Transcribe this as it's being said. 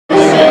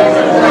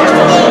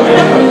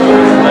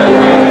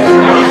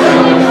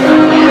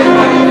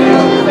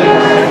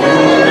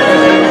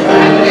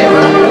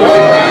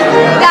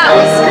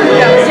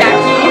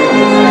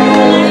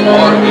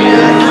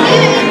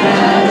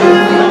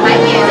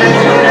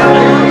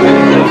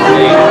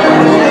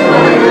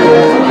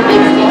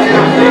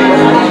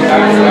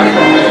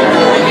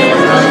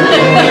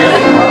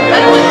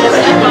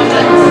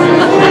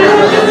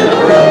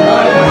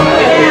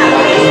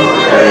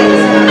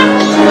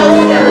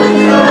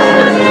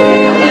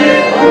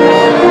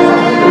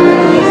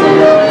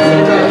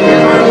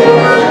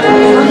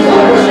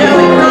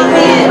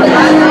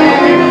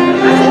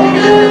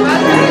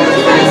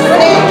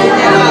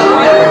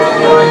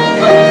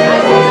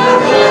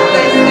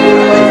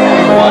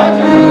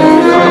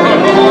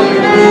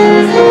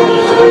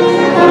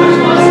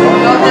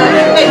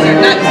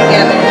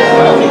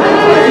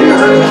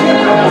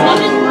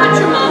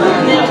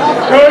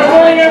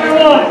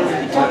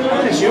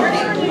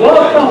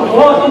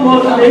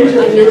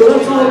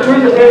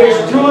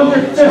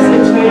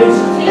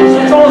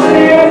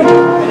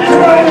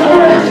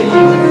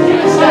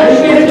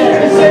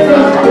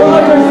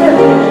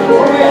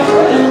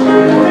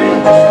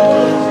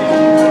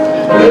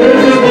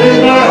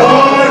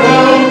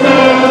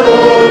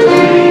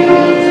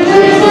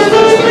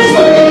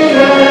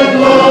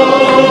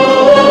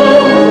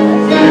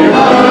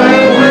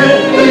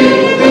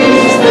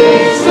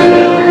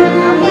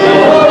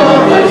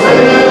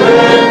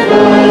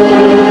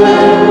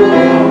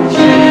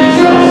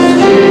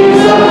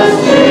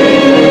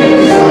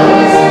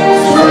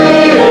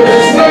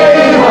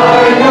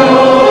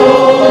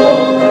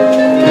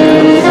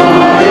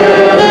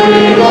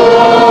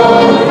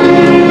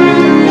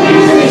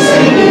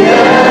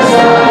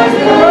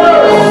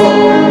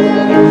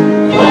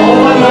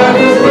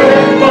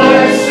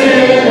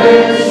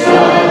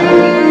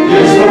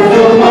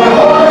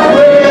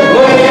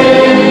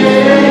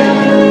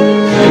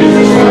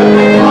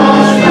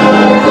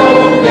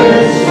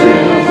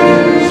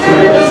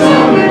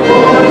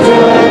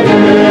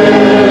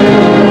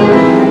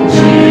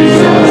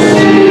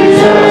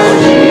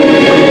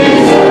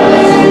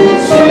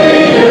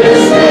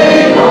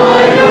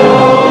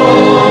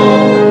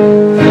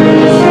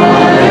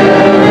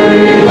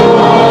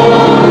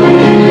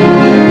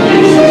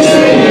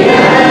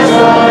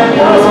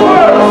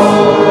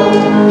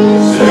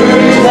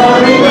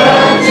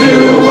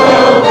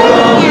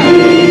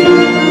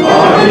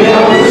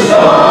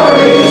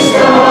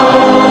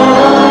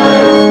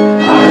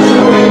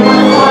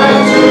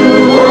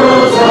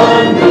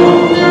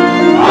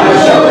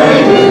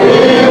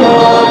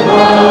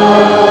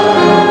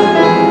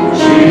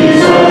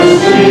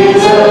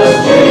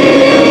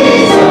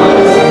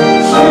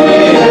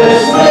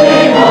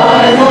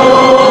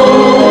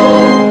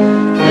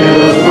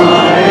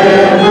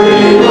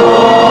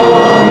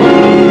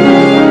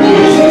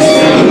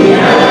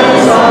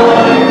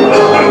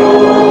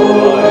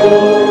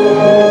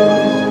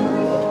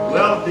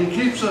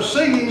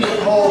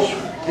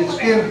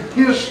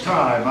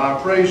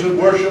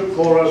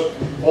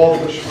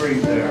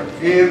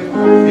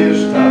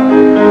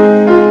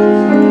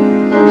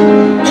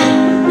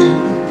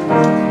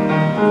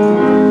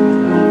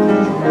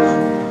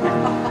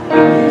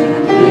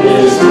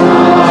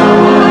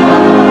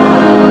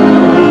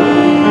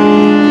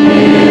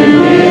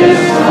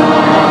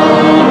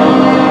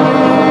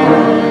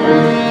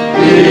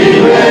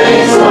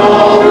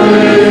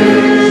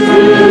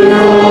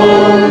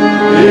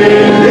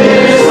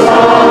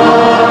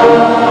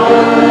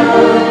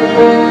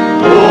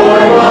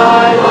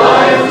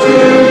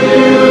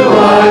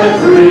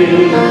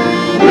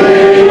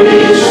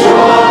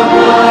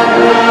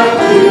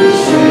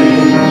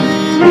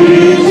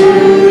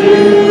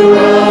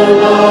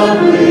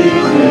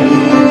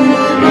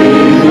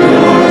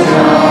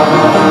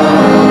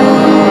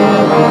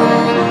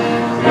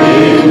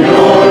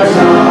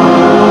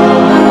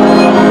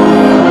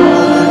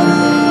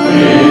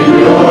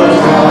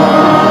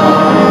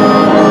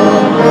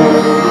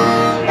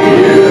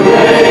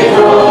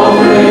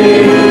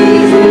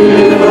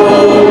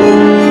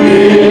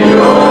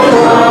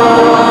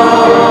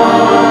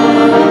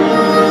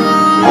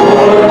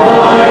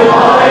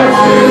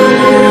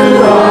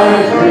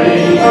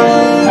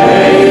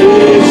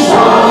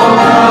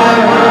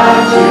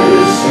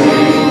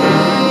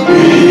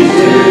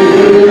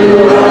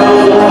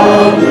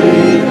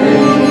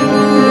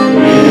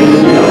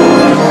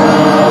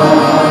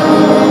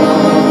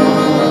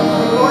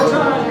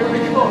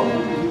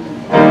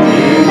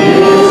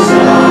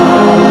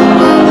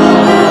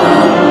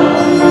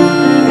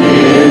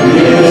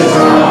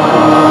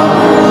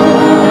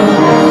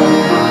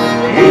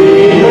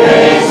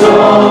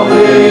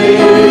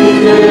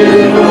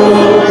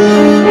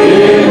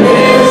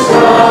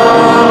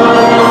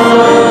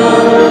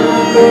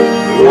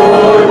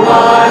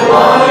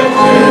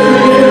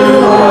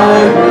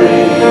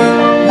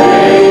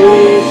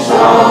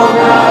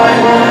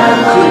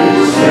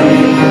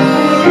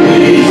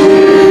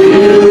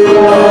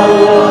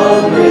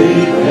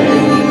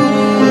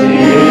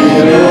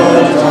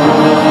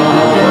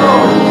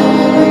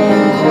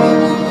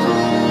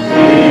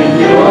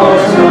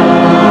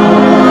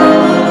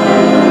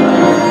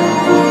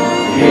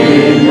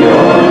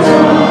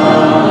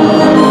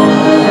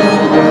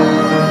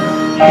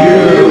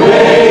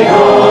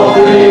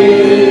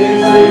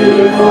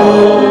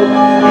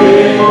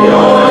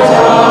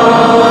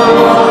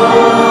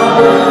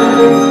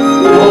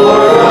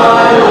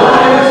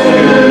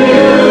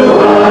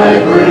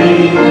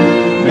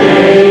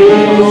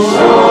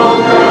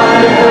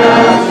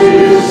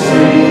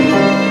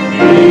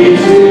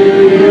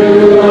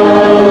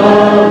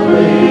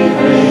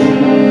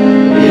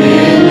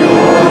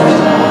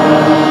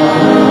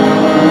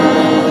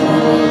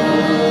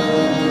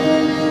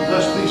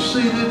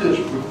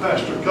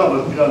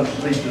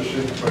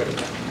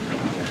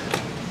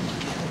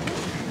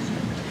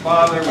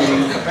Father, we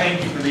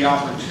thank you for the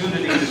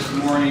opportunity this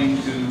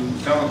morning to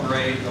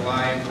celebrate the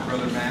life of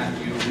Brother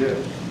Matthew.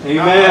 Yes. Amen.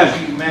 How much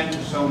he meant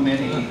to so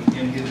many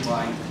in his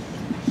life.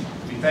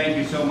 We thank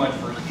you so much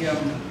for him.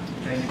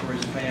 Thank you for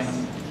his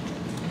family.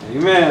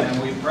 Amen.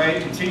 And we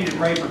continue to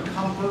pray for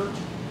comfort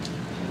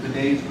as the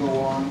days go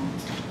on.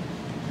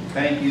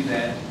 Thank you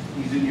that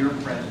He's in your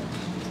presence.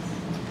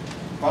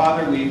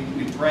 Father, we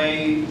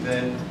pray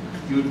that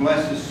you would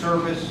bless this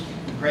service.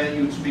 We pray that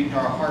you would speak to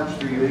our hearts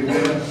through your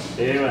word.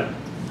 Amen.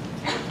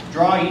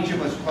 Draw each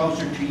of us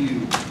closer to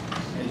you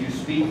as you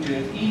speak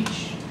to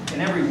each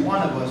and every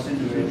one of us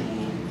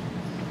individually.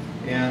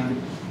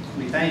 And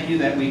we thank you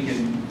that we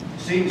can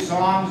sing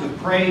songs of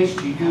praise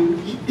to you,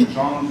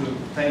 songs of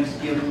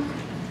thanksgiving.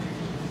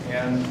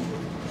 And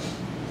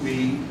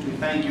we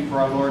thank you for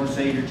our Lord and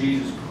Savior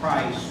Jesus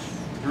Christ,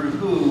 through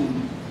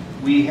whom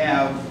we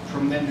have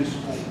tremendous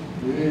hope.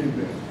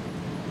 Amen.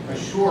 A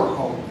sure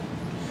hope,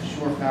 a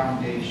sure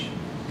foundation.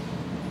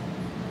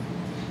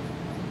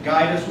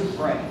 Guide us, we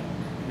pray.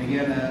 And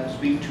again,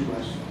 speak to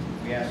us.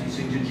 We ask these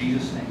things in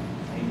Jesus' name.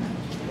 Amen.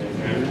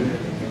 Amen.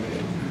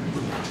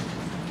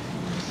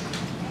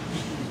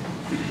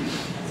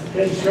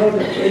 Okay, show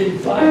the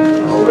 85.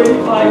 Number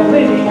 85,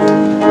 leaning on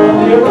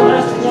the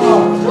everlasting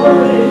arms.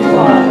 Number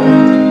 85.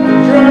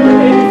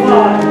 Number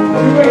 85.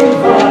 Number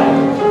 85.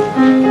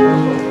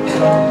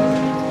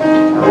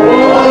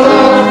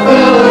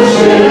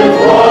 Fellowship,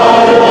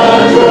 what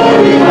a joy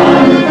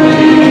behind,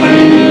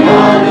 leaning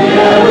on the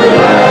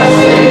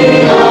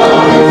everlasting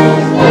arms.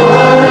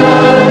 What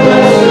a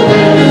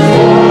blessedness,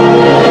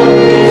 what a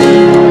peace,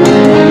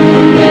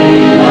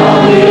 leaning on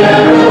the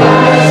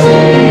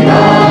everlasting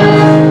arms.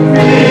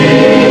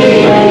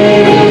 Leaning,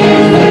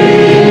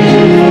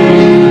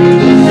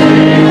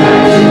 saying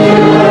thanks to you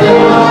from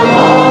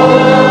all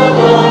along.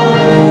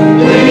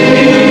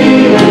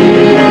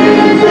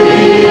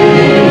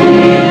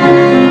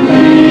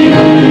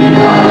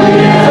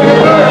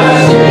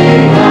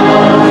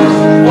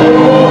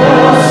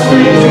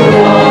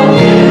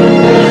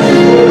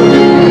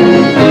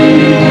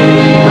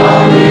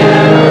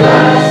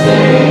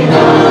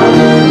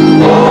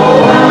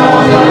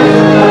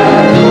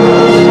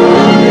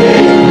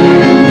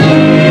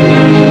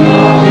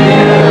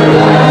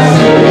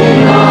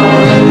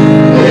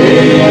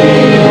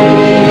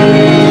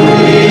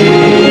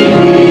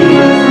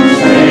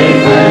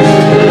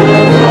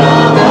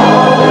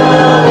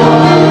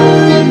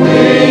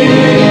 Leaning,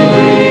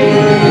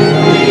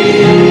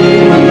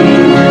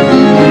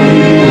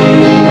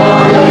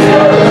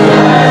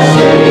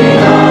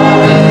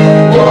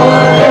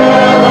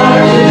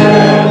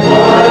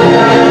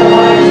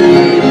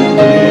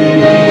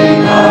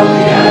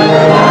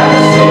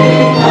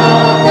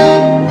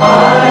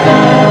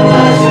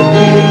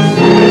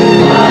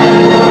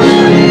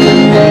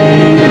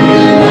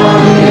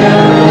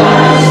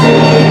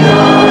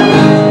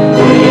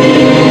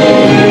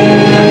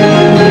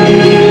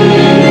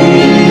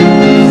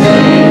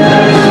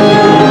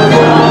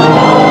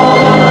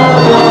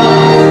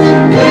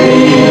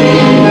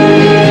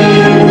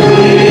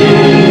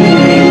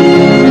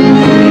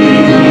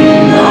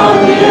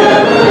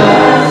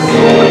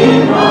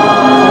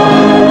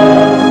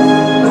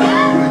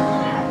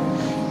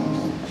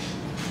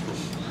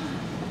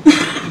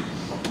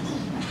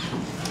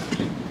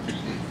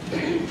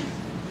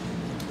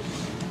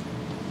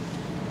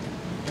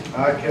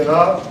 I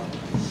cannot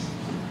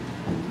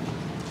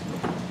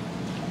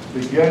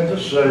begin to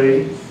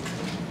say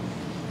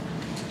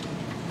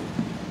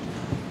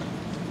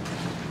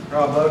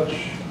how much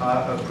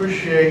I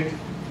appreciate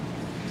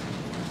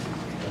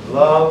and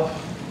love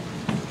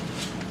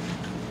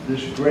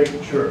this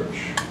great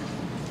church.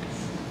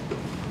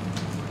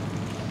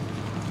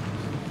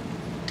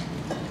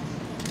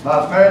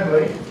 My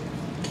family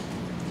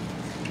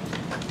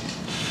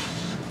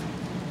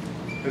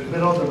has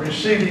been on the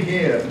receiving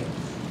end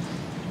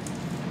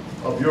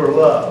of your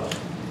love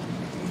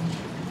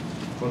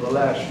for the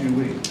last few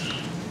weeks.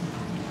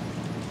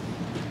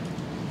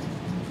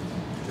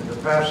 In the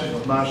passing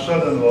of my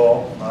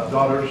son-in-law, my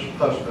daughter's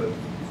husband,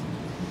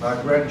 my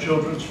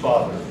grandchildren's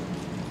father,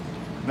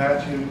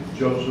 Matthew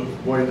Joseph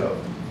Bueno.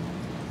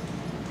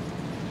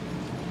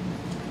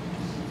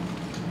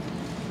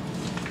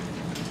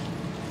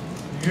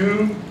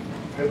 You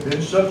have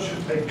been such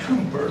a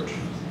comfort.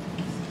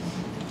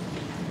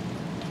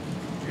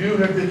 You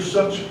have been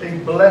such a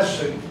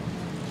blessing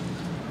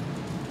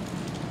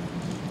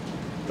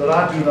that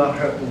I do not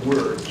have the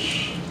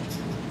words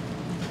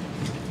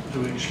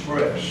to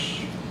express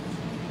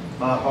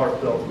my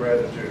heartfelt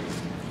gratitude.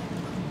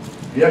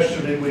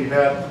 Yesterday we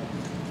had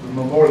the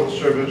memorial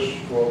service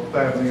for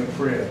family and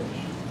friends.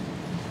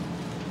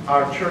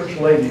 Our church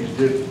ladies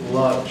did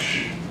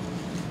lunch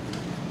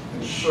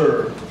and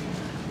served.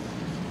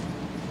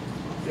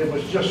 It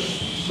was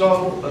just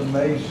so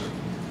amazing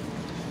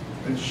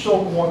and so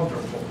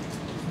wonderful.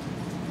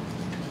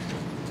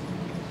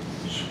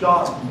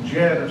 Scott and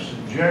Janice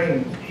and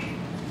James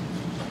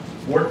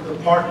worked the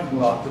parking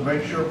lot to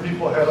make sure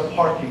people had a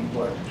parking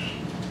place.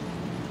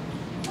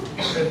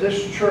 And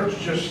this church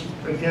just,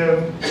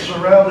 again,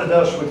 surrounded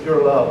us with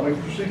your love.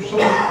 We've received so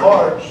many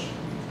cards.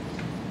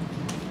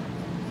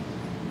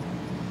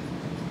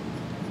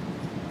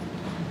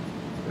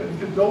 And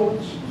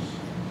condolences.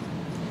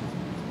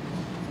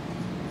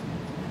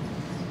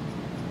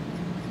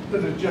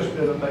 that has just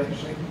been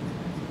amazing.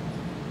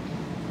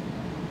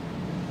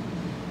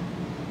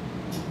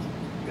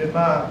 In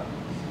my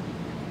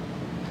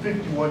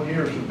 51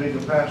 years of being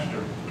a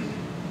pastor,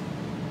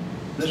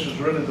 this is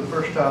really the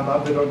first time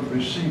I've been on the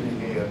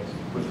receiving end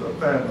with a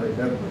family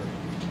member.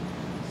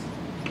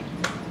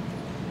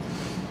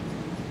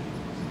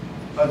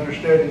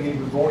 Understanding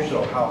even more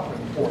so how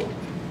important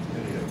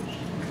it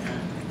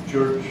is.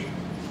 Church,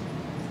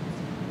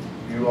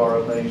 you are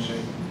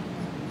amazing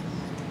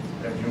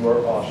and you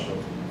are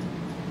awesome.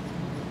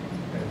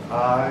 And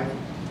I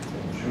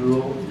and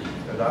Jewel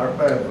and our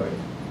family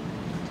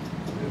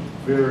is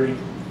very,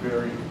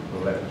 very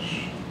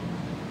blessed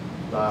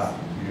by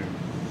you.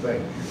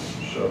 Thank you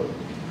so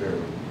very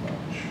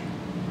much.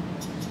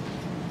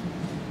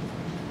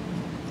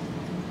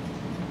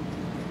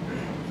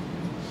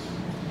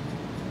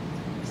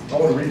 I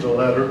want to read a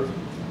letter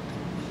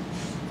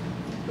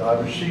that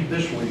I received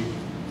this week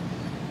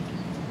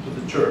to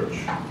the church.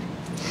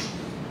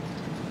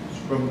 It's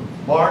from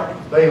Mark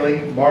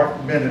Bailey,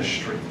 Mark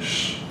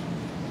Ministries.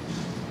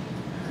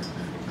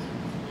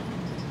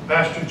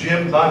 Pastor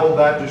Jim, Bible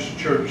Baptist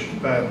Church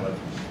family.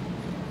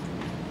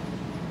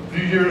 A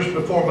few years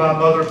before my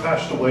mother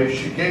passed away,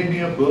 she gave me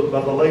a book by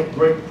the late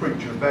great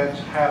preacher Vance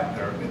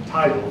Hapner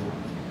entitled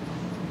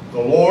The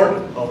Lord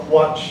of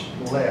What's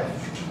Left.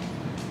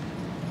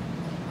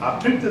 I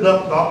picked it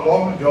up not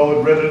long ago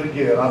and read it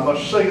again. I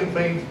must say it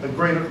made a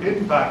greater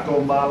impact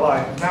on my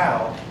life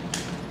now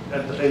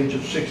at the age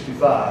of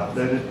 65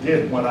 than it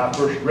did when I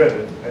first read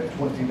it at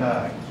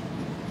 29.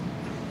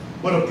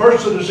 When a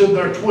person is in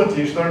their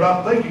 20s, they're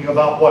not thinking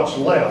about what's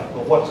left,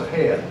 but what's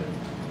ahead.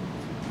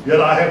 Yet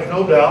I have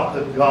no doubt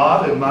that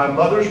God and my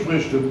mother's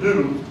wisdom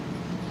knew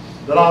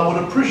that I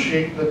would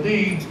appreciate the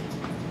need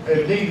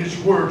and need His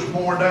words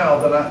more now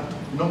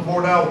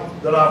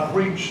that I've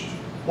reached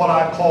what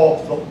I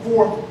call the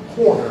fourth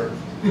quarter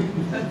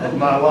of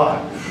my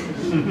life.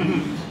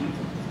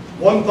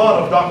 One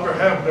thought of Dr.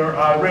 Hapner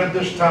I read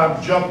this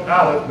time jumped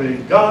out at me.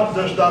 God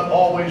does not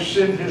always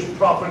send His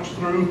prophets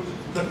through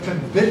the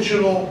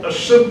conventional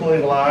assembly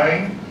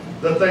line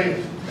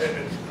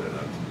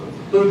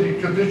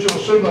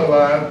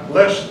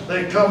lest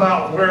they come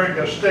out wearing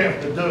a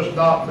stamp that does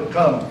not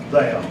become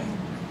them.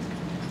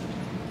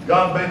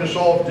 God made us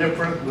all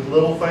different with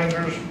little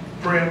fingers,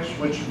 prints,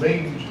 which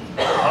means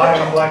I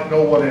am like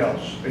no one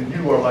else, and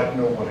you are like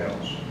no one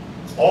else.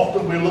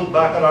 Often we look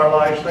back at our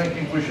lives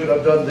thinking we should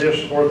have done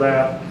this or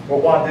that,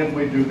 or why didn't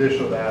we do this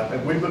or that,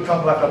 and we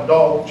become like a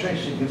dog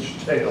chasing its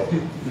tail.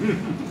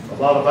 A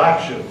lot of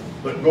action,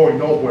 but going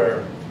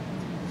nowhere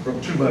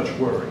from too much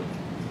worry.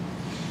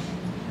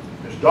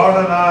 As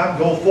Darla and I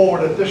go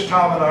forward at this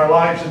time in our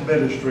lives in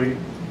ministry,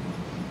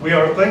 we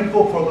are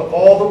thankful for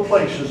all the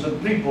places and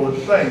people and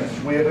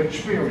things we have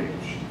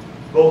experienced,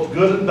 both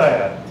good and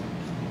bad,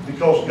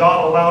 because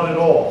God allowed it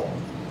all.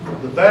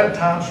 The bad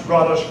times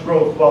brought us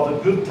growth, while the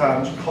good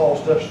times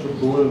caused us to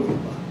bloom.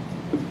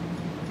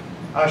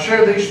 I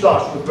share these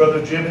thoughts with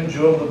Brother Jim and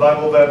Jewel of the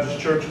Bible Baptist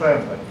Church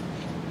family,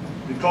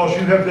 because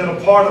you have been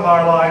a part of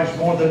our lives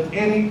more than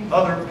any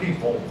other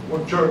people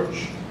or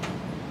church.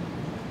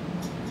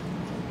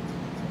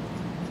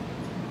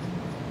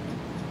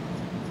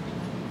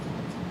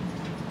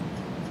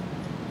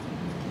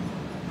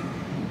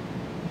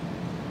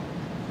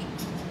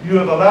 You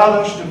have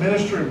allowed us to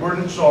minister in word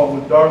and song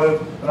with Darla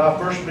and I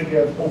first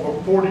began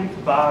over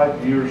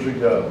 45 years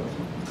ago.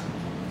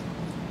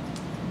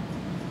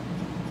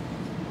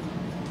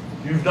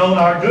 You've known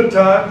our good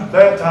times,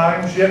 bad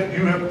times, yet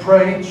you have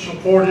prayed,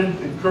 supported,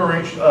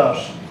 encouraged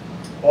us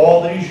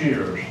all these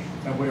years,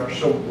 and we are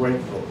so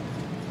grateful.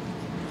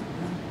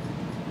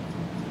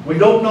 We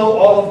don't know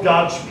all of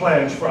God's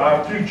plans for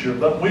our future,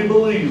 but we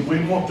believe we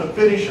want to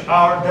finish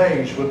our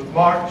days with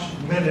Mark's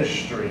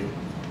ministry,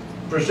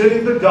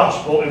 presenting the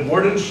gospel in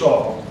word and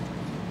song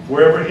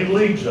wherever He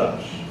leads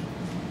us.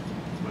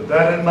 With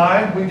that in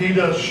mind, we need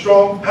a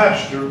strong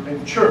pastor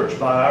and church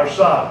by our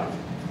side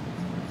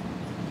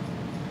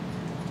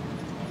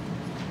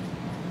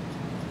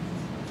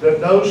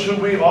that knows who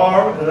we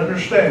are and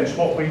understands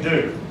what we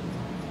do.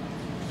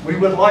 We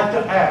would like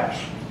to ask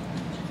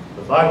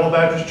the Bible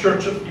Baptist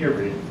Church of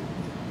Erie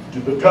to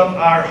become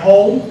our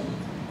home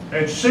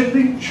and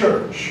sending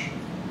church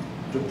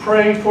to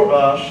pray for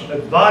us,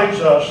 advise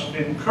us,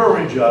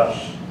 encourage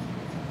us.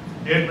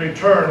 In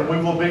return, we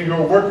will be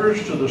your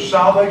workers to the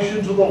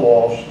salvations of the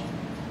lost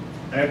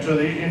and to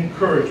the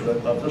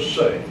encouragement of the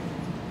saved.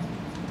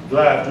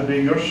 Glad to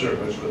be your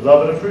servants with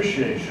love and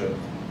appreciation,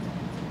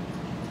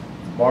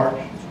 Mark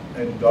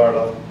and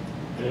Darla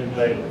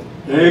Bailey.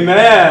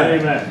 Amen.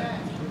 Amen.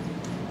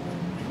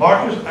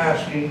 Mark is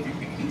asking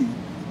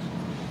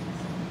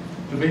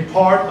to be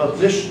part of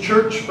this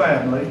church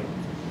family.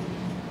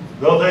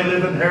 Though they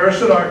live in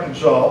Harrison,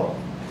 Arkansas,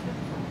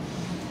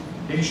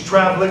 he's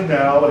traveling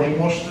now, and he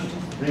wants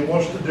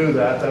to do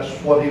that. That's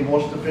what he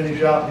wants to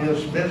finish out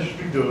his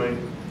ministry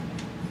doing.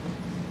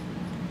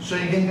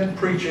 Singing and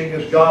preaching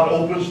as God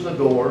opens the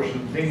doors,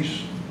 and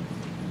he's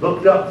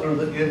looked up through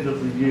the end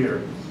of the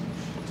year.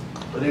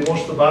 But he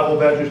wants the Bible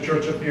Baptist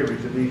Church of Erie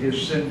to be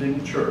his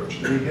sending church,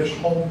 to be his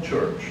home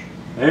church.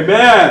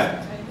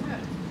 Amen.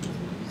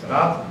 And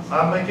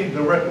I'm making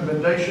the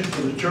recommendation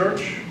to the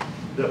church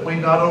that we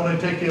not only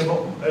take him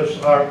as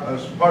part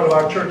of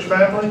our church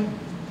family,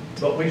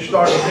 but we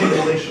start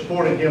immediately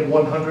supporting him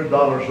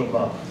 $100 a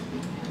month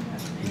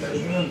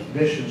as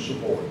mission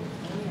support.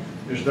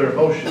 Is there a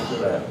motion to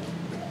that?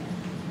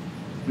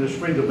 Ms.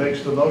 Frieda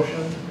makes the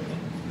motion.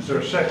 Is there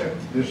a second?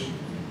 Ms.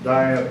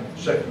 Diane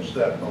seconds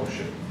that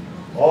motion.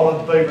 All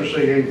in favor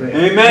say amen.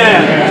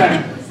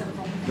 Amen.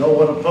 No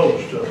one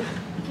opposed to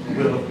the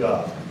will of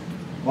God.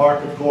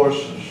 Mark, of course,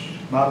 is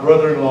my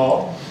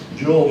brother-in-law,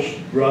 Jules'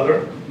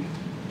 brother.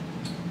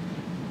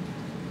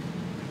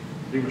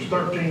 He was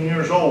 13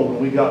 years old when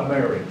we got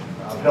married.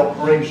 I've helped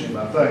raise him,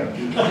 I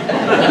think.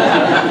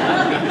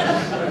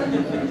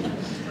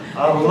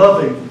 I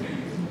love him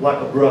like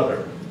a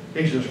brother.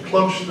 He's as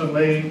close to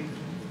me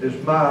as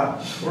my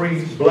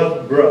 3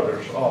 blood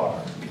brothers are.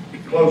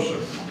 Closer.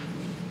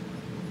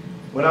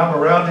 When I'm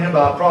around him,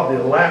 I probably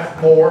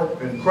laugh more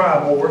and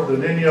cry more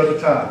than any other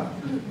time.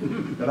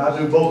 And I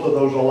do both of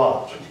those a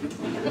lot.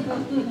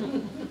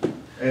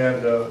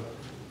 And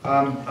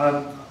I'm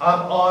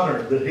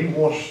honored that he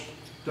wants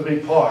to be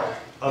part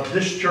of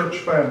this church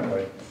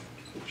family.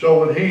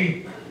 So when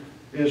he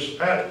is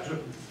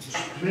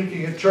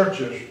speaking at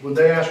churches, when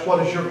they ask, what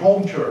is your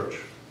home church?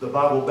 The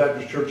Bible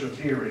Baptist Church of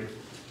Erie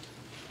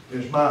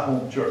is my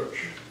home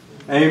church.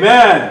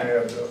 Amen.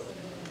 And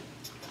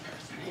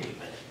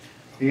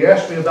he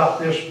asked me about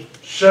this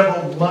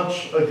several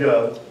months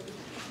ago.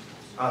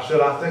 I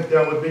said, I think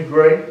that would be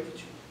great.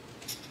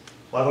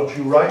 Why don't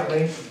you write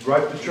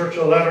the church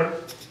a letter?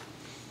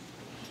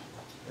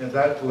 And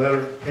that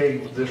letter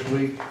came this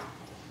week.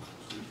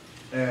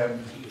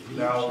 And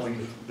now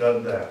we've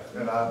done that.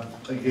 And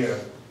again,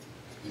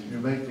 you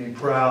make me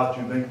proud,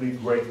 you make me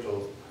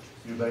grateful,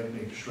 you make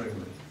me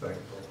extremely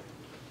thankful.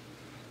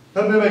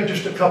 Let me make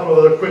just a couple of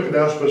other quick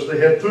announcements. They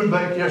had food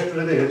bank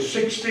yesterday. They had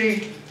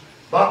 60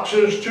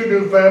 boxes, 2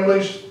 new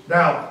families.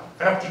 Now,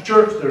 after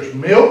church, there's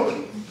milk,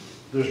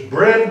 there's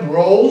bread and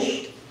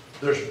rolls,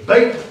 there's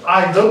baked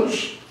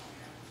items,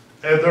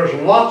 and there's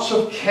lots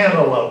of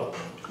cantaloupe.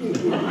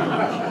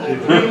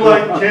 If you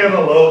like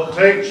cantaloupe,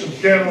 take some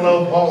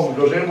cantaloupe home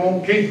because it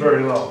won't keep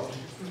very long.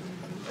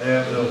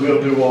 And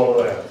we'll do all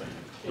of that.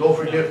 Don't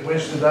forget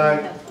Wednesday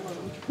night.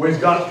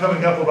 We've got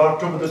coming up on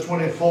October the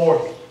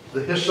 24th,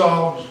 the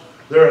Hissongs.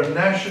 They're a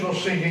national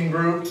singing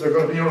group. They're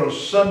going to be on a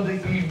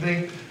Sunday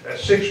evening at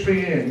 6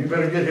 p.m. You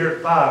better get here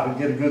at 5 and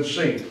get a good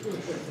seat.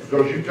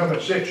 Because you come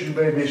at 6, you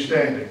may be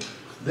standing.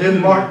 Then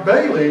Mark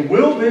Bailey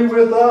will be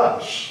with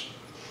us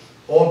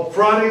on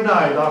Friday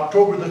night,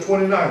 October the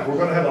 29th. We're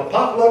going to have a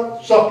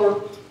potluck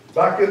supper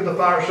back in the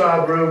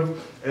fireside room.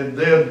 And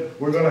then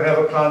we're going to have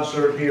a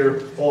concert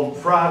here on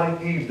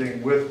Friday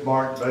evening with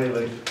Mark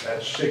Bailey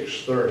at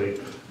 6:30.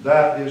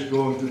 That is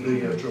going to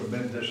be a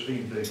tremendous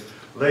evening.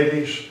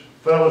 Ladies,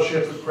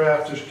 Fellowship of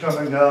Crafts is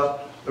coming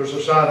up. There's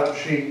a sign-up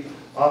sheet.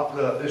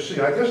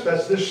 I guess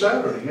that's this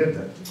Saturday,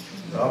 isn't it?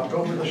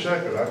 October the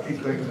 2nd. I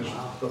keep thinking it's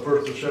the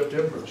 1st of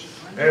September.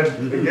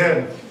 And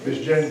again, Ms.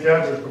 Jen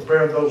Cadder is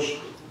preparing those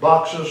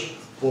boxes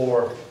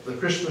for the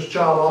Christmas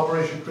Child,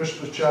 Operation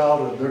Christmas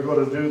Child, and they're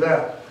going to do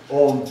that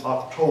on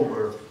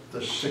October the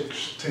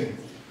 16th.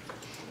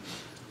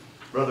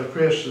 Brother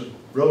Chris and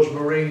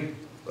Rosemarie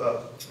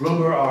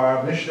Bloomer are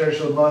our missionaries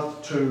of the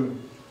month to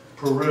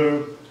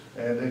Peru.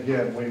 And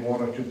again, we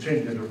want to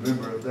continue to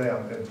remember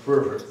them in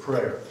fervent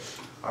prayer.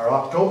 Our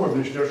October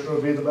missionaries are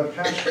going to be the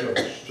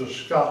McCaskills to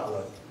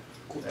Scotland.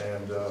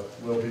 And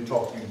we'll be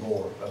talking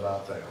more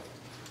about that.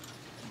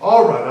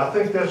 All right, I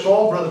think that's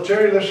all. Brother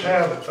Terry, let's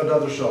have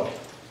another song.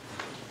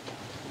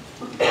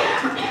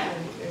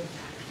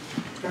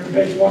 Turn to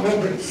page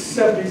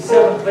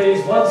 177,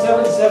 please.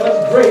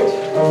 177, great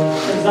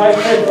is thy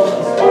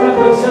faithfulness.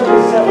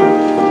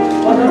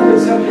 177.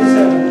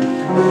 177.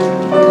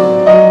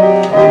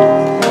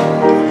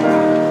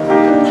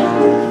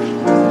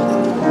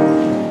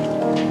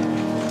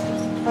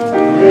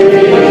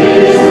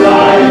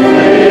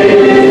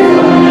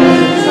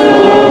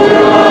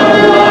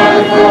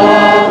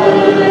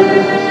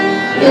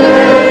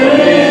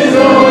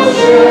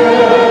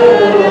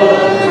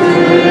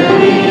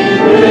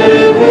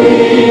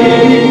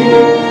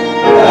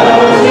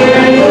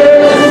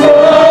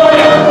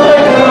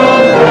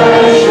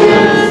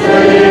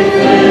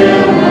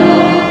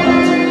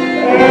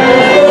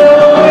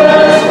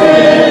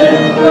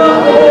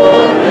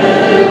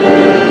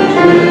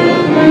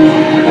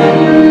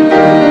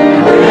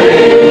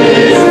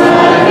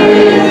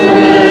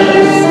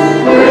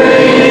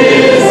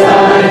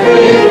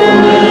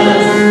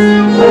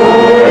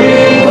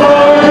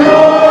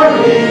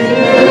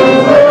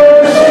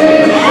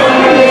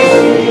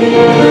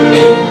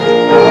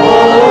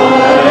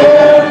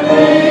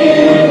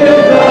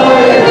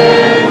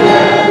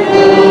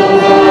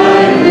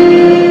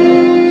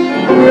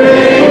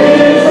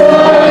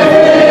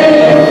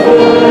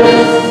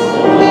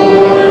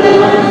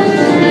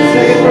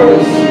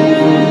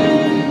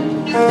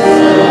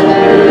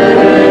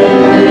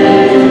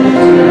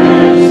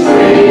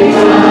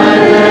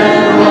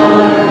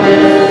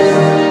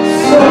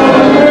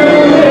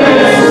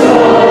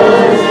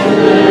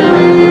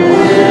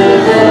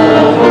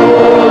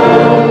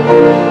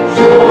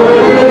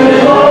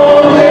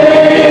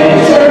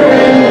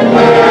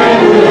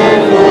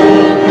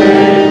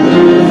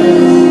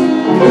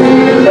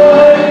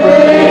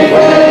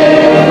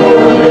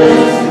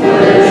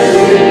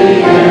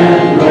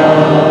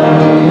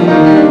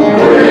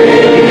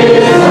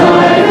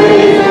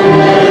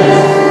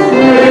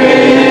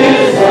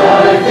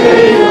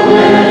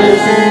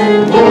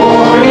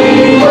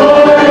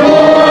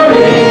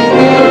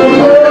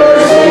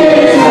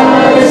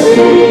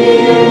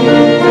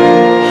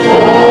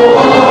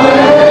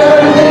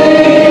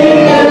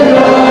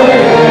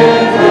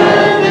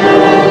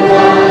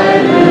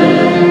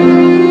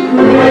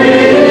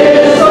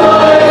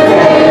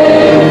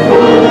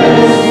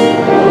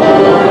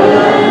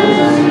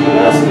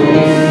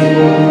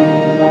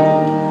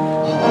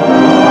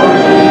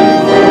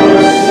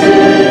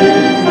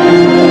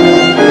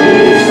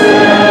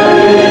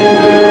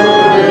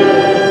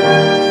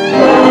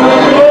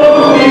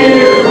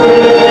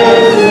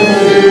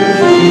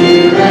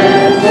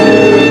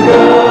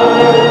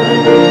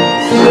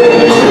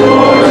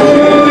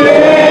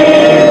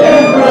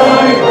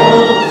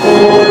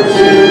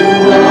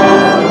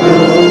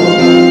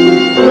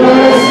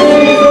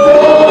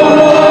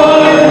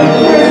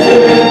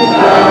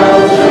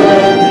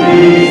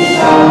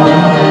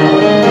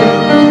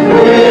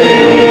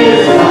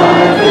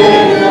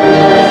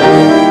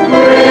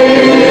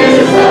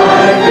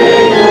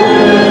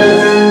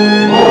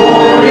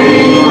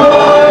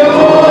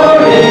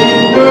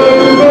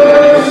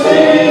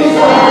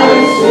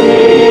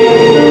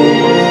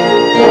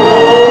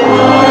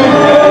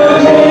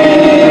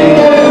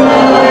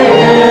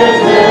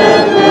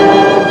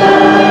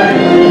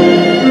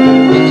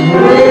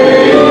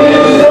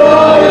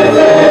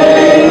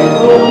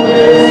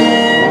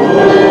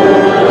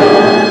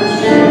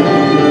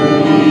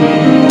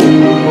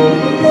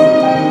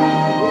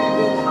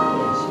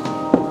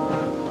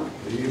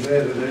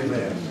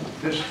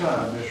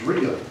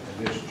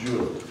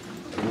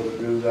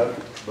 do that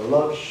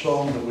beloved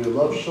song that we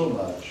love so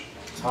much,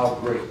 How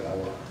Great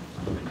Thou Art.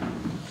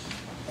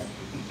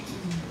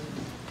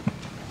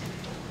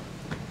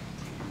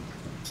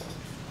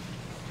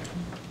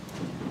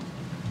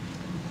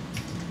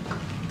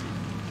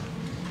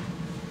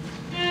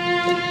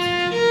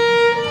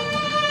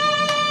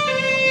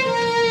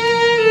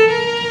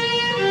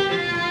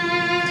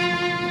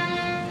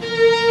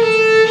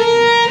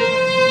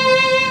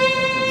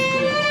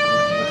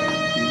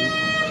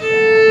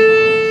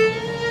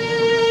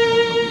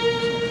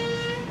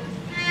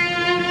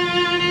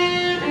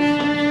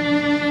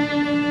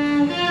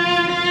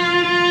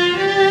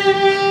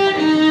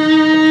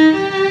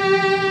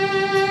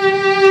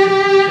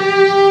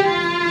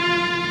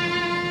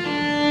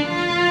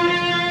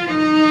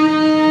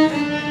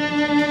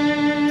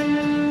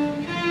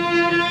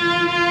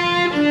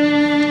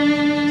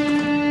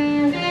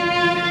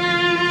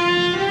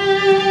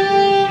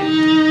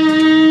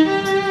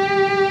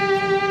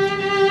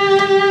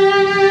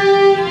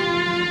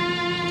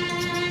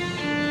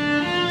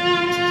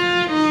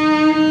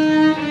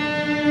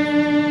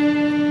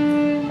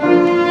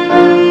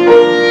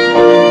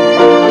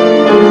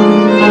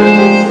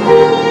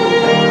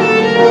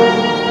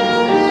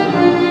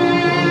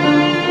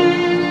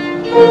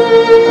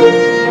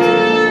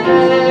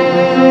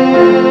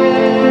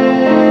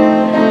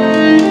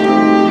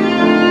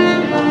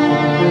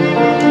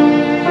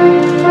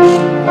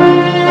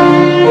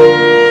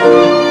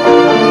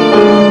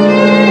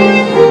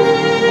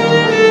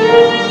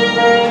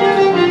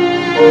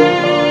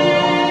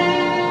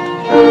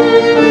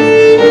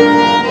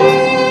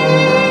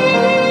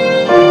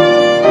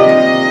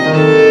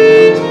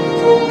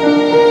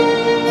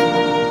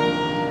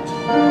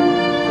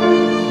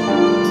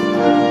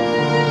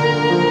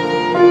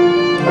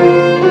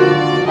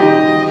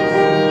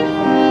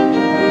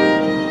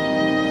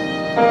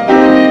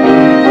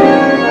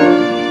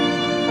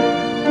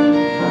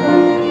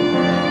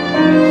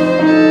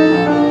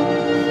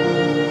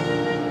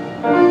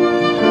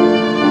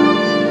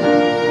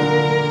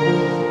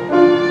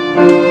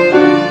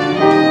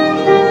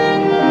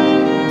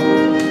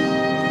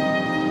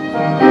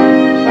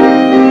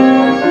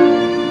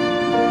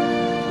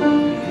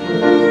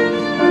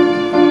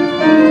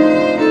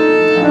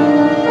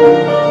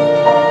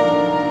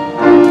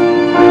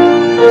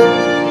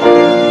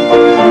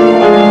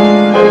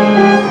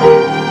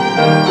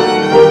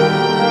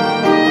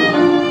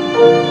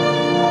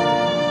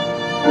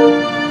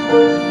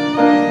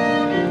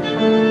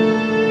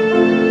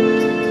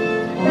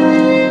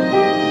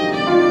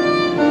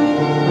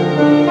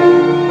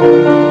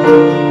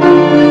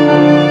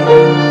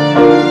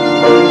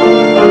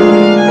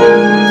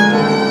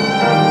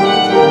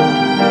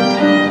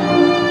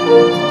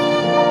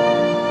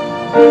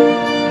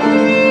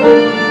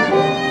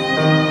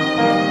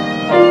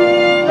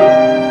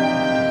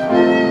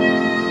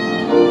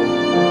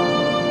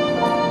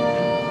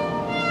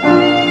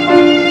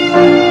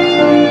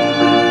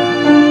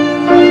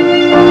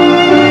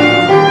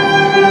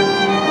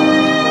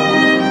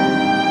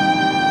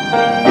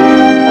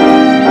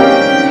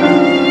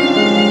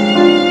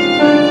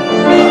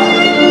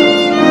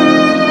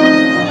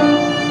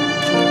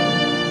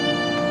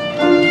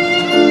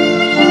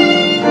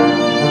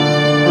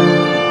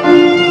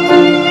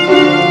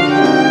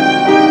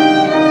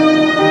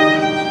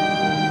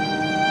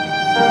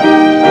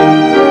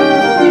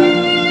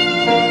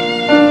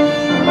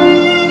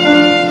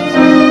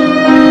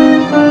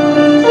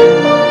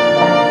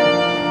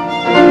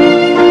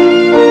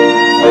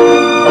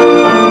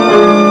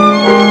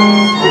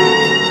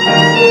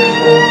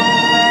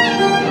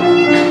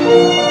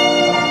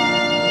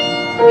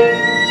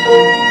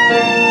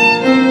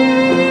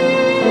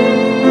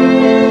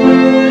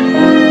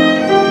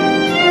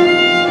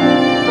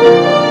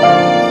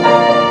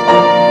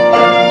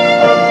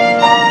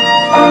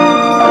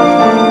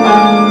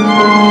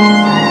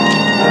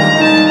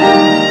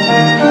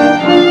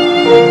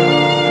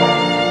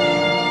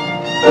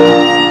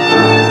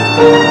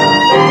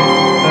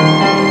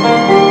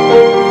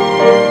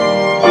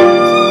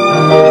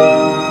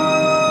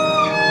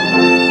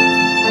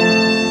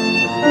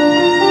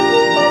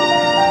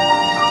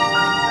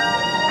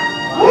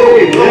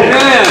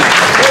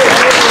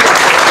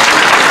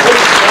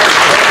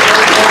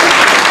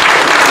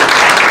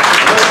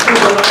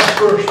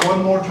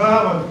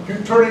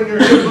 turning your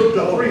hymn book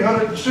to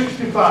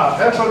 365.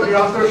 Half of you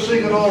out there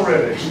singing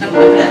already.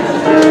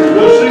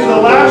 We'll sing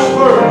the last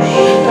verse.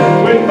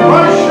 When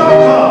Christ shall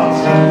come,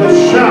 the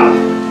shout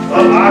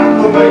of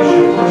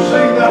acclamation. We'll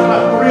sing that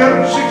at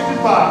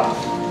 365.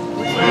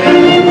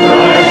 When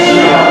Christ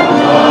shall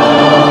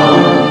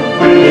come,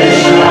 with the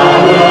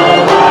shout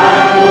of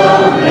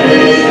acclamation,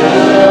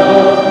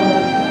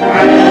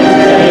 and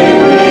take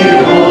me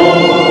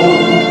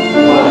home,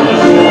 for the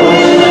joy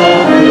shall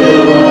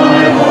fill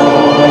my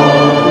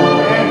home.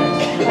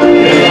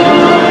 In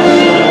my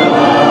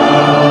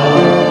surround,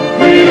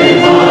 in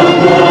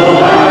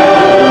humble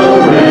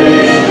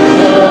adoration,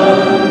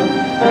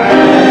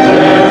 and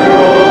there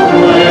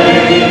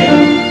proclaim,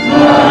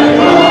 my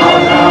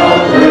God, how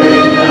great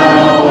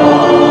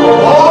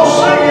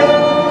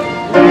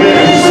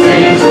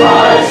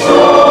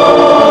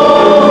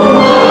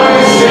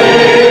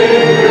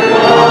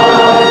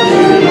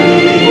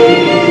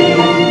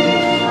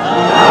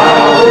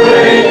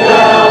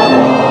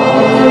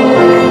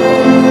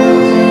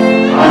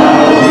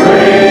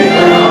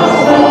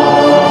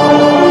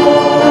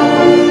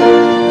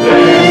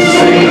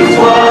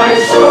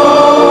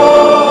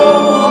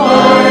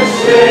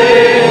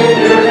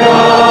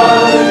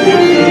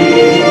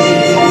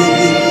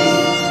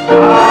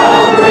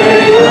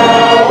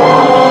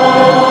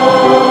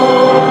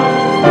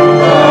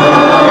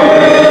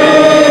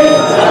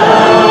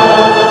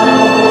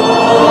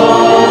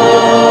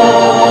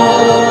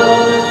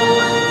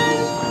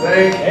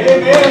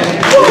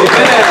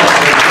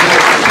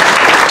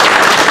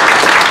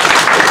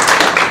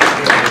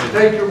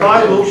take your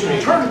Bibles and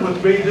turn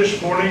with me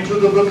this morning to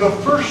the book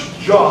of 1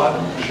 John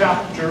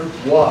chapter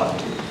 1.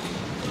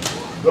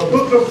 The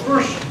book of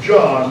 1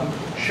 John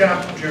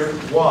chapter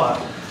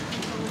 1.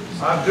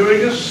 I'm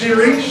doing a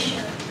series.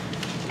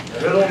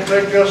 It'll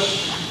take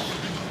us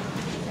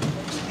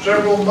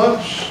several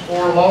months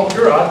or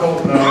longer, I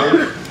don't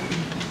know.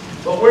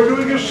 But we're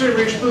doing a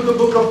series through the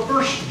book of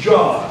 1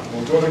 John.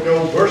 We're going to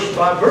go verse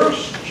by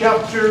verse,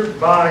 chapter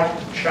by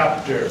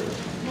chapter.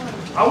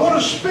 I want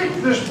to speak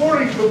this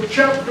morning from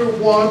chapter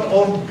 1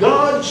 on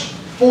God's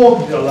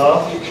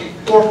formula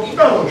for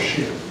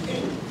fellowship.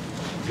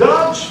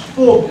 God's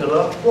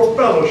formula for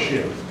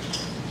fellowship.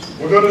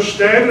 We're going to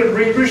stand and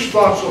read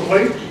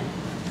responsibly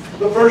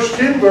the first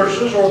 10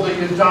 verses, or the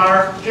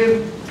entire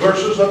 10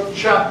 verses of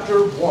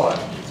chapter 1.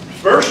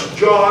 1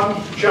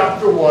 John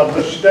chapter 1.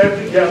 Let's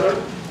stand together.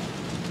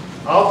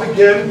 I'll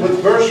begin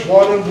with verse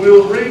 1 and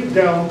we'll read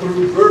down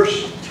through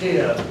verse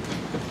 10.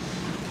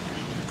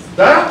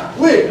 That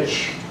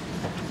which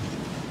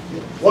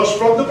was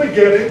from the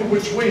beginning,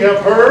 which we have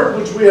heard,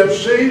 which we have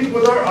seen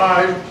with our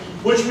eyes,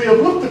 which we have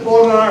looked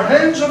upon, and our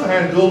hands have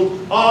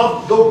handled,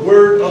 of the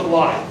word of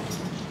life.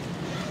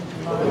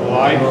 The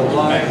life of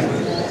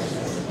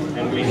life,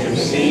 and we have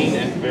seen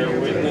and bear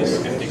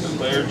witness and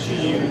declare to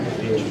you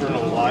the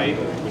eternal life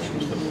which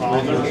was the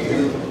Father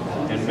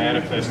and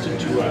manifested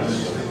to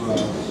us.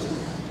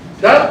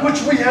 That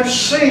which we have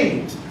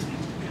seen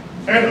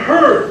and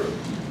heard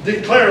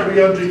declare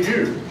we unto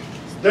you,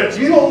 that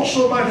ye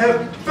also might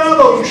have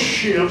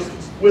fellowship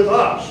with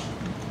us.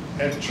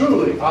 And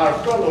truly our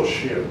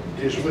fellowship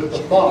is with the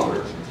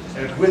Father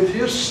and with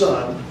His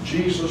Son,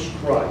 Jesus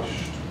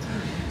Christ.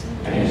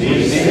 And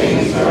these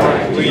things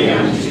write we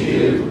unto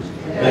you,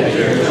 that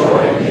your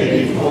joy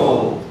may be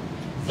full.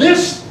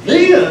 This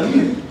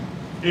then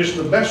is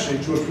the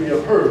message which we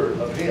have heard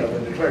of Him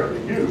and declare to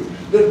you,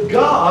 that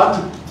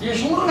God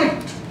is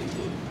light,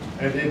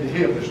 and in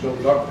Him is no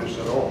darkness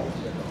at all.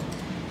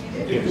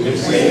 If we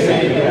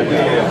say that we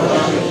have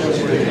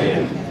fellowship with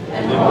Him,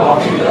 and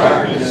walk in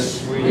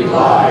darkness, we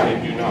lie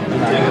and do not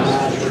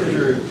practice the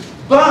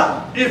truth.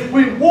 But if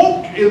we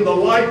walk in the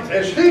light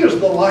as He is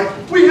the light,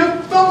 we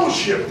have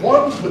fellowship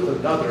one with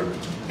another,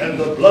 and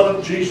the blood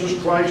of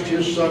Jesus Christ,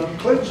 His Son,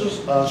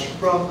 cleanses us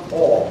from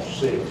all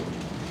sin.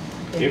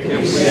 If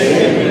we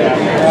say that we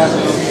have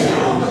no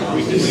sin,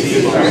 we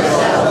deceive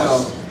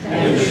ourselves,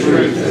 and the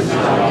truth is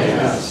not in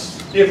us.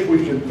 If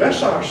we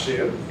confess our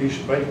sin, He's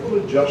faithful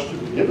and just to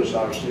forgive us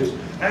our sins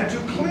and to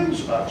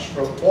cleanse us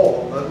from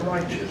all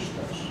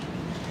unrighteousness.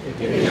 If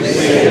we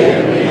say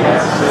that we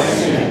have no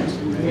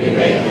sin, we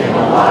make Him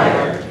a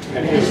liar,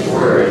 and His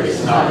word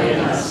is not in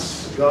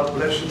us. God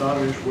bless and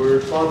honor His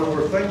word. Father,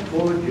 we're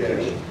thankful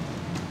again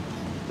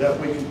that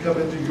we can come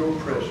into your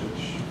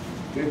presence.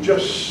 We've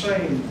just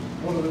sang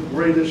one of the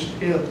greatest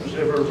hymns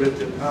ever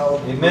written. How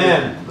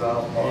Amen. Great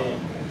Thou art.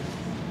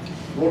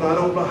 Lord, I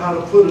don't know how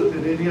to put it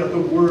in any other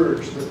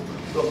words. That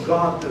the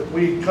God that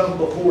we come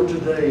before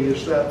today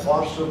is that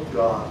awesome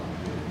God.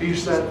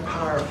 He's that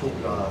powerful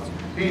God.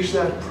 He's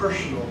that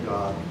personal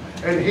God.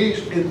 And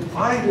He's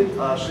invited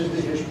us into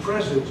His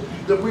presence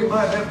that we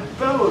might have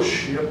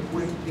fellowship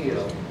with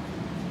Him.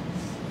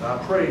 And I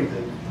pray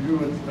that you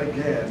would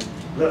again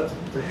let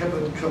the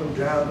heaven come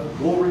down and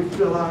glory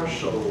fill our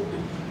soul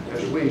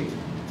as we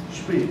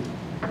speak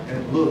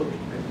and look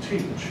and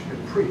teach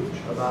and preach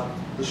about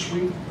the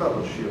sweet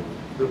fellowship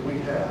that we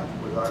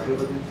have with our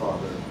Heavenly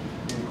Father.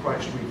 In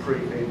Christ we pray,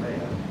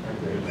 amen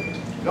and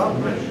amen. God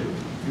bless you.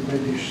 You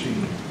may be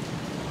seated.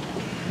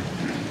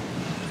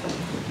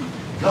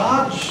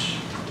 God's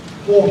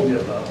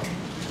formula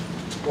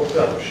for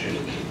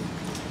fellowship.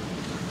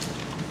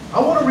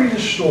 I want to read a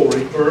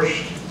story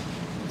first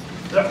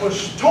that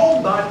was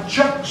told by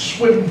Chuck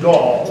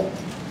Swindoll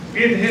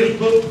in his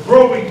book,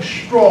 Growing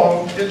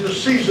Strong in the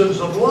Seasons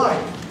of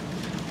Life.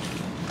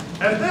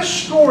 And this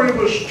story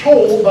was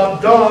told by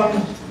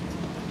Don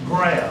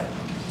Graham.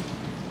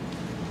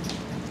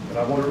 And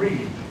I want to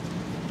read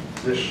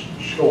this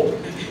story.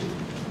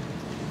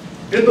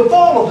 In the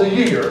fall of the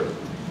year,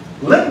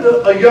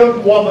 Linda, a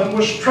young woman,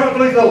 was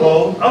traveling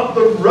alone up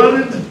the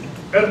rutted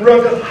and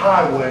rugged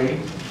highway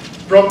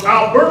from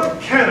Alberta,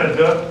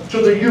 Canada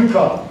to the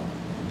Yukon.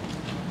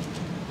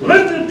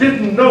 Linda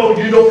didn't know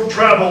you don't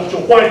travel to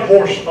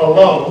Whitehorse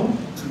alone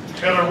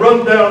in a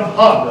rundown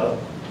Honda,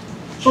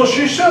 so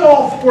she set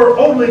off where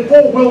only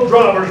four-wheel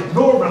drivers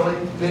normally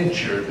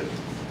ventured.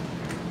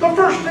 The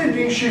first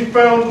evening she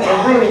found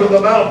a room in the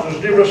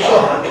mountains near a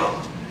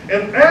summit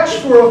and asked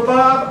for a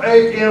 5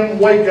 a.m.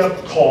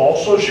 wake-up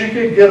call so she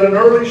could get an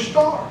early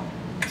start.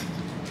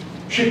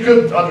 She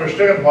couldn't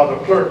understand why the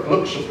clerk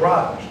looked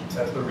surprised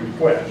at the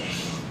request.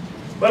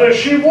 But as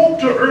she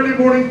walked to early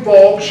morning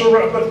fog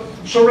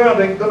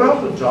surrounding the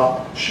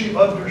mountaintop, she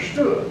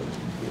understood.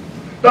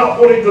 Not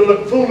wanting to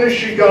look foolish,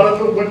 she got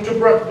up and went to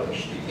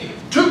breakfast.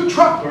 Two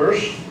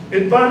truckers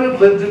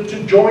invited Linda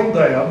to join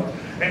them,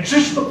 and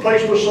since the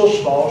place was so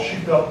small, she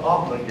felt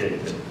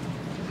obligated.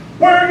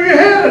 "Where are you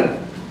headed?"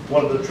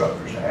 one of the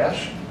truckers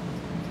asked.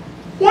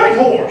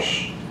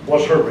 "Whitehorse,"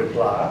 was her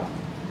reply.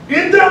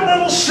 In that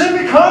little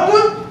Civic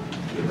Honda?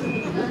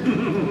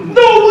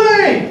 No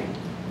way!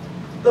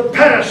 The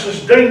past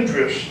is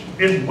dangerous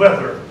in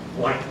weather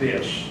like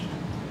this.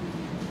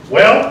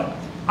 Well,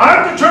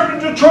 I'm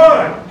determined to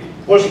try,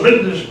 was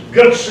Linda's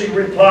gutsy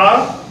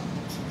reply.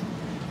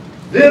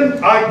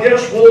 Then I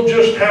guess we'll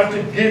just have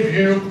to give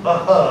you a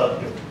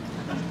hug.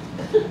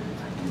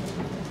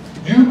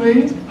 You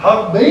mean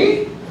hug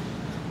me?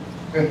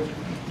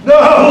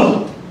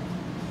 No,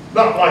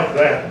 not like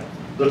that,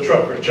 the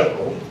trucker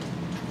chuckled.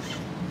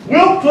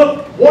 We'll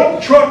put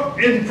one truck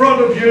in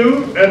front of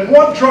you and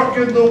one truck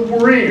in the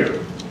rear.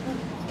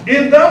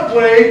 In that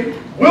way,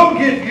 we'll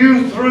get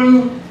you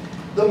through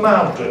the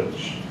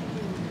mountains.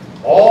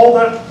 All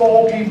that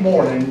foggy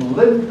morning,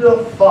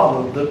 Linda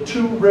followed the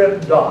two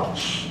red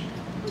dots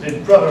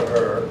in front of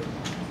her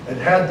and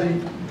had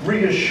the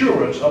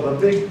reassurance of a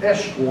big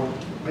escort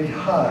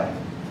behind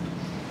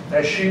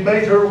as she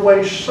made her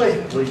way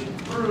safely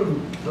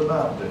through the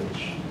mountains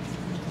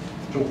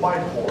to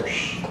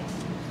Whitehorse,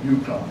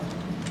 Yukon.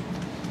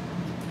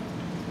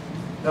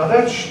 Now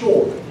that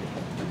story,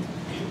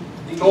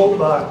 told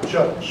by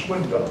Chuck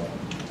Swindoll,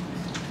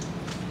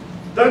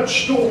 that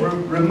story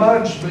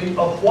reminds me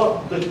of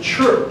what the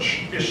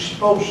church is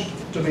supposed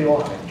to be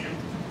like.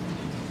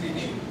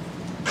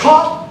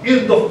 Caught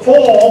in the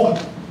fog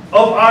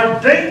of our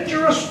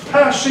dangerous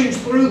passage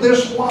through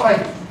this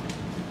life,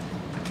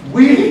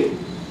 we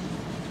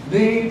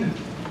need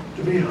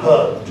to be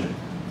hugged.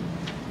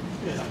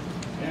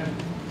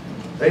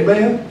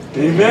 Amen?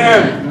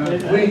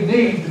 Amen. We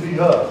need to be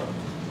hugged.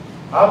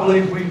 I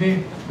believe we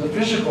need the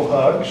physical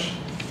hugs,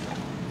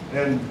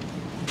 and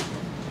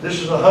this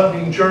is a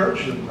hugging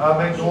church, and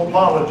I make no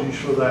apologies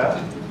for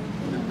that.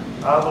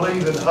 I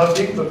believe in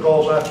hugging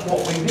because that's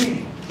what we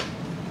need.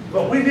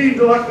 But we need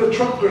to, like the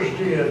truckers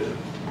did,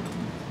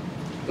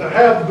 to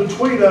have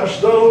between us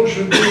those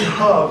who need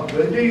hugged.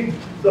 They need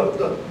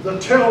the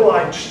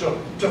taillights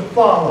to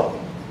follow.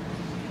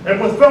 And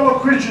with fellow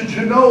Christians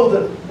who know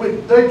that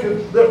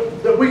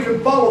we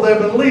can follow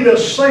them and lead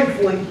us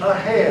safely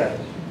ahead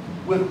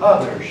with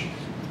others,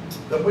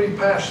 that we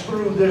pass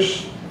through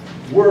this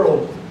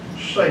world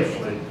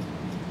safely.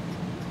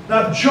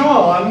 Now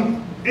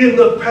John, in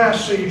the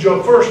passage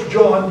of 1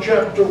 John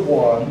chapter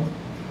 1,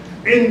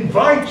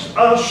 invites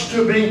us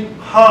to be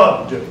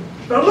hugged.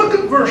 Now look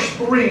at verse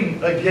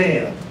 3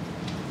 again.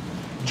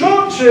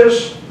 John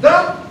says,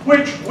 that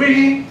which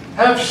we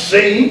have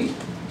seen.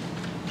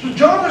 So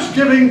John is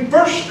giving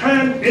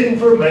first-hand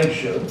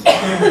information.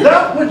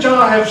 That which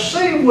I have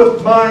seen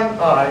with mine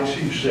eyes,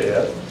 he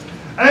said,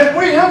 and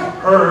we have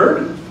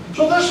heard.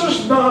 So this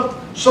is not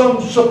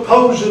some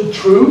supposed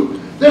truth.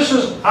 This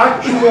is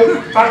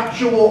actual,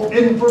 factual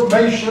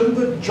information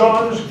that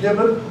John has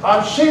given.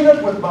 I've seen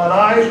it with mine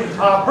eyes.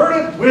 I've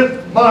heard it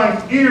with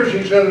mine ears,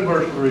 he said in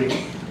verse 3.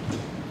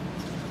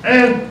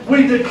 And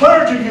we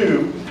declare to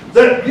you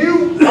that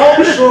you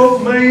also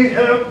may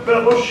have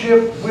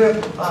fellowship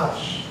with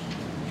us.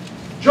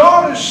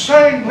 John is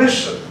saying,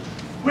 listen,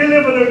 we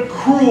live in a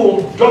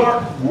cruel,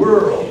 dark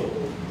world.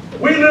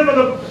 We live in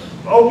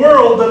a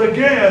world that,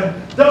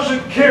 again,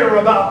 doesn't care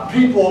about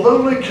people. They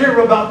only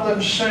care about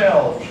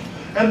themselves.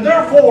 And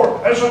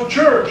therefore, as a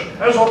church,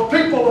 as a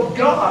people of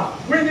God,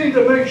 we need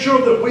to make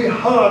sure that we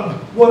hug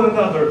one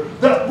another,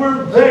 that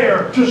we're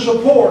there to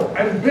support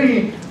and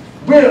be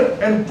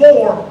with and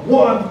for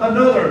one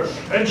another.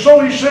 And so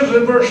he says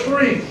in verse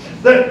 3,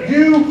 that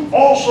you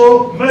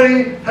also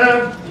may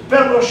have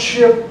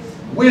fellowship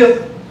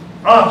with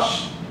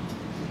us.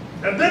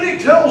 And then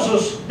he tells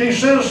us, he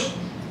says,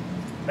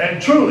 and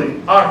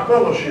truly our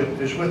fellowship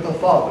is with the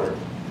Father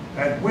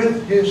and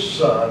with His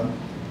Son,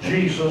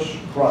 Jesus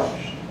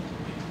Christ.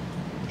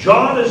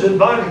 John is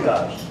inviting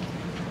us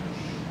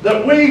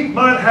that we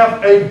might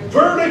have a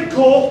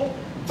vertical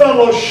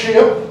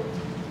fellowship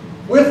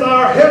with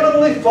our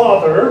Heavenly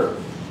Father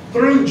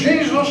through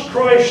Jesus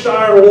Christ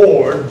our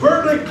Lord.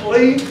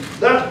 Vertically,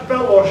 that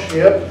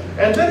fellowship.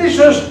 And then he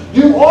says,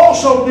 you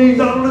also need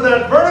not only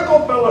that vertical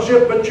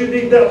fellowship, but you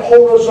need that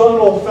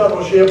horizontal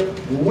fellowship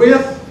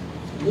with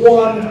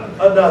one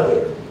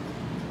another.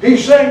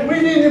 He's saying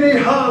we need to be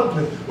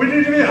hugged. We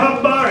need to be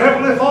hugged by our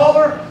Heavenly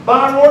Father,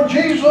 by our Lord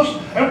Jesus,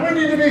 and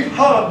we need to be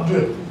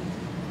hugged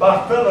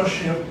by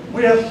fellowship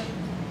with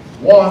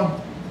one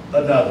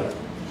another.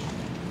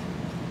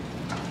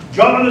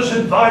 John is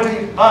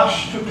inviting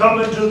us to come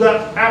into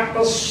that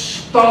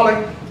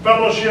apostolic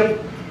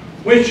fellowship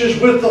which is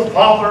with the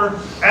Father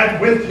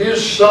and with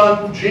His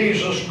Son,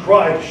 Jesus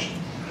Christ.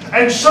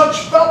 And such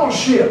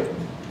fellowship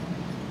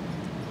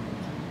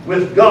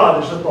with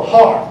God is at the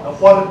heart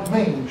of what it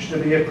means to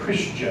be a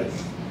Christian.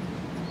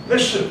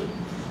 Listen,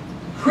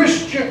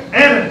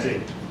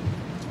 Christianity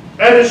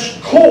at its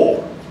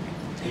core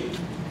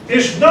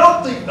is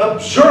not the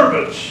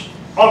observance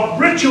of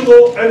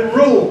ritual and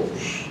rules.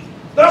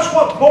 That's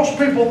what most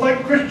people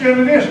think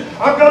Christianity is.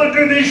 I've got to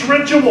do these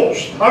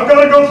rituals. I've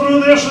got to go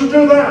through this and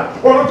do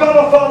that. Or I've got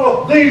to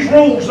follow these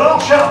rules. Thou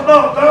shalt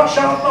not, thou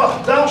shalt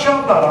not, thou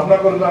shalt not. I'm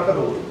not going to knock it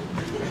over.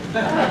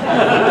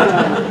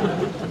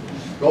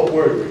 Don't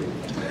worry.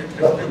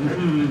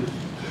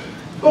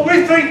 But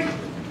we think,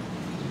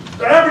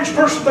 the average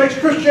person thinks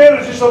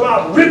Christianity is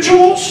about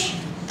rituals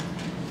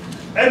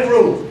and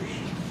rules.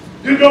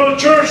 You go to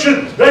church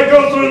and they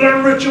go through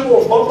their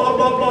rituals, blah, blah,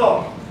 blah,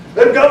 blah.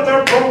 They've got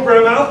their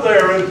program out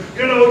there, and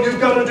you know, you've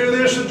got to do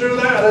this and do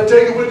that. They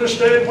tell you when to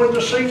stand, when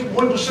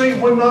to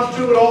sing, when not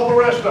to, and all the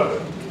rest of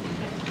it.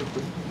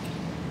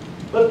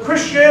 But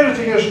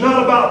Christianity is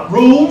not about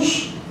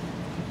rules.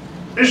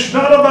 It's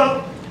not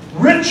about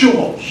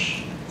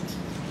rituals.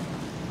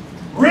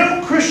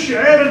 Real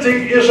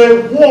Christianity is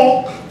a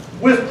walk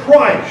with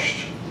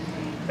Christ.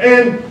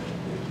 And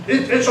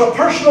it's a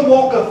personal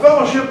walk of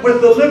fellowship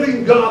with the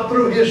living God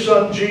through His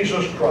Son,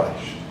 Jesus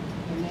Christ.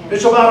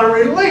 It's about a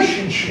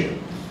relationship.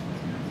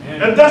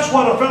 And that's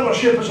what a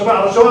fellowship is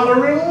about. It's about a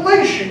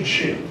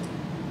relationship.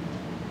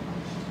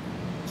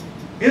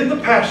 In the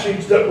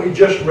passage that we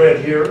just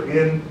read here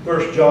in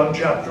 1 John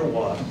chapter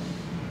 1,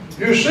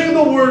 you see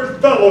the word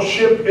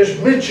fellowship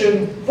is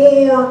mentioned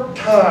 4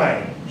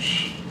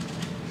 times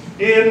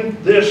in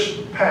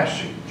this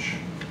passage.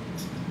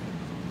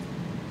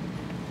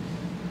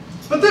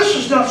 But this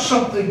is not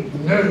something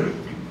new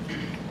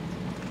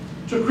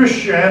to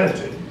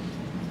Christianity.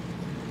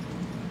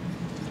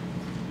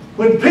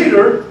 When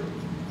Peter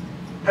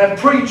had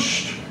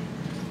preached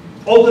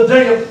on the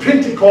day of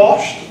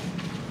Pentecost,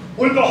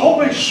 when the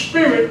Holy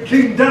Spirit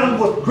came down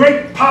with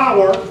great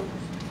power,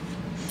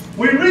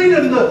 we read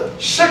in the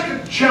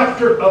 2nd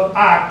chapter of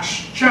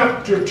Acts,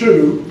 chapter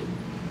 2,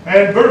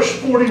 and verse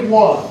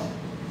 41,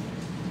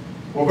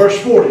 or verse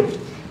 40.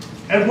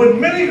 And when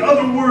many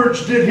other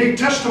words did he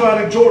testify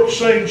and exhort,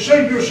 saying,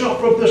 save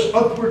yourself from this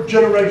upward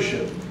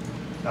generation.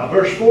 Now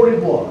verse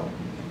 41.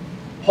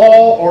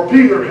 Paul or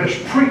Peter has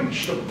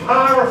preached a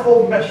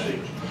powerful message.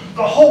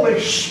 The Holy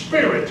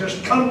Spirit has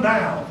come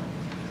down.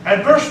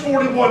 And verse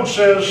 41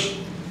 says,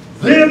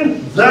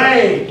 then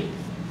they,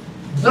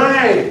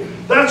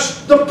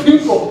 that's the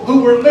people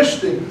who were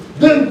listening.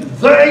 Then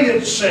they,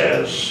 it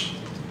says,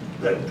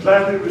 that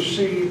gladly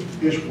received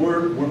His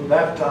word were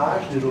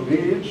baptized in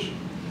obedience.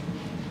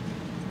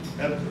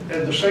 And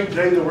the same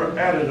day there were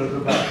added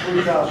about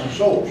 3,000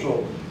 souls.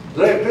 So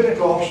the day of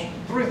Pentecost,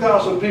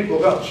 3,000 people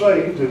got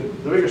saved.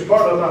 And the biggest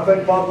part of them, I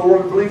think, followed the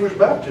word of believers'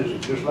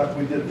 baptism, just like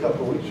we did a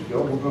couple of weeks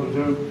ago. We're going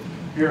to do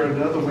here in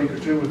another week or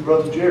two with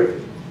Brother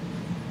Jerry.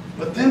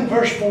 But then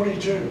verse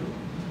 42.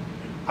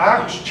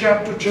 Acts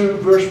chapter 2,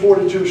 verse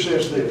 42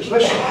 says this.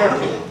 Listen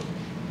carefully.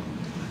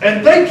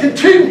 And they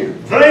continue.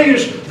 They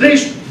is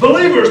these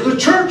believers, the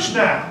church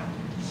now.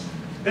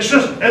 It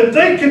says, and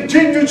they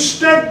continued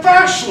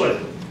steadfastly.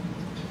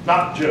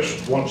 Not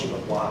just once in a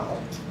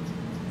while.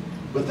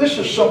 But this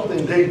is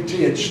something they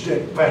did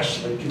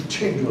steadfastly,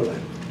 continually.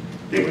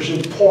 It was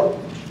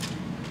important.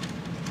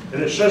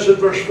 And it says in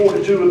verse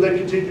 42, and they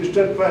continued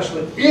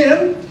steadfastly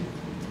in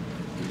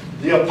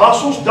the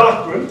apostles'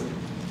 doctrine.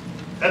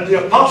 And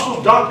the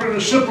apostles' doctrine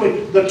is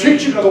simply the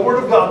teaching of the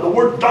Word of God. The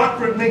word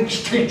doctrine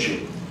means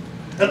teaching.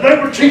 And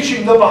they were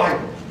teaching the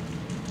Bible.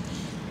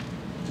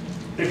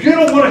 If you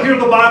don't want to hear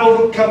the Bible,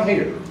 don't come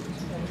here.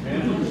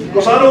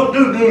 Because I don't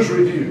do news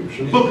reviews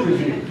and book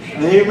reviews.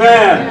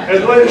 Amen.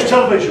 And the latest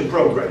television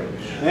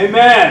programs.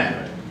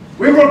 Amen.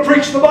 We're going to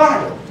preach the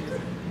Bible.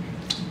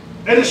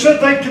 And it said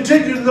they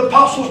continued in the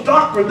apostles'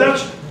 doctrine.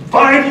 That's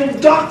Bible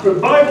doctrine,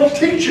 Bible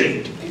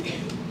teaching.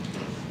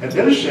 And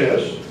then it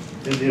says,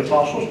 in the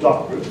apostles'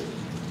 doctrine,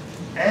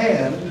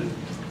 and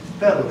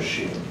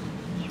fellowship.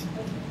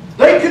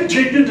 They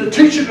continued the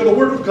teaching of the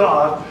Word of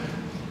God.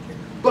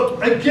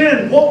 But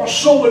again, what was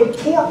so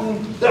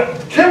important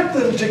that kept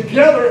them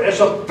together as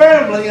a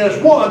family,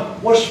 as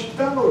one, was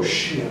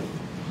fellowship.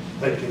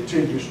 They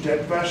continued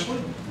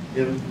steadfastly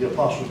in the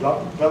apostles'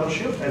 doctrine,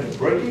 fellowship, and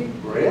breaking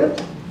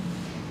bread.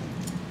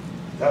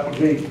 That would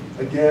be,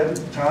 again,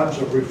 times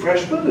of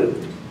refreshment,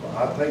 and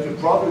I think it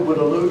probably would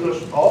allude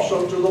us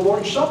also to the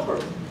Lord's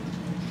Supper.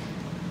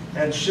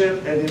 And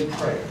sin and in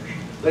prayers.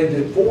 They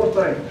did 4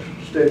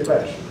 things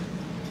steadfastly.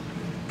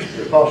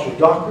 The apostles'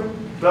 doctrine,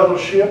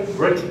 fellowship,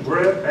 breaking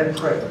bread, and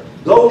prayer.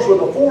 Those were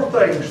the 4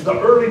 things the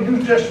early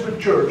New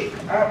Testament church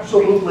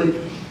absolutely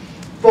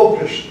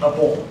focused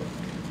upon.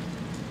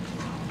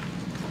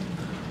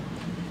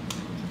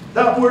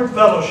 That word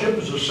fellowship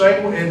is the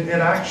same in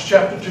Acts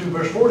chapter 2,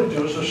 verse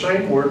 42. It's the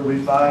same word we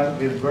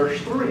find in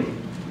verse 3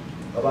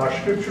 of our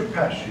scripture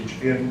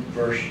passage in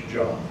 1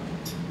 John.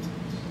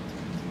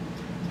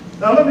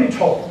 Now let me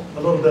talk a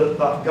little bit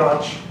about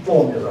God's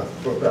formula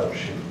for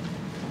fellowship.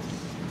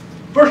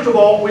 First of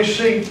all, we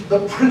see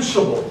the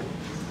principle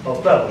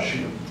of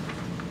fellowship.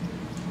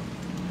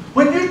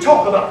 When you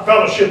talk about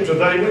fellowship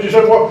today, when you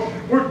say, well,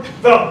 we're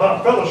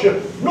about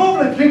fellowship,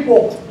 normally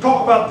people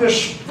talk about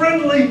this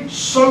friendly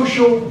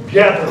social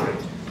gathering.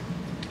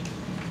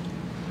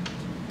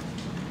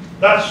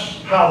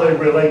 That's how they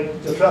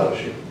relate to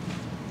fellowship.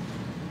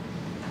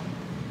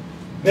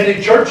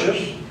 Many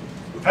churches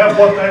have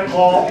what they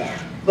call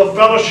the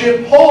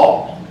fellowship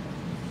hall.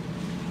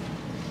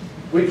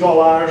 We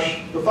call ours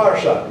the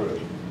fireside room,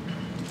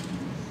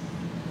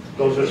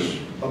 because it's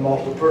a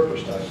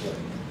multi-purpose type thing.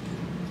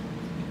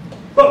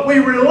 But we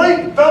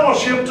relate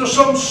fellowship to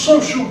some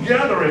social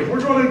gathering.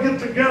 We're going to get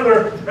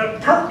together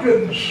at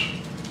Perkins,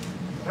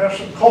 have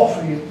some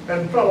coffee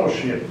and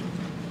fellowship.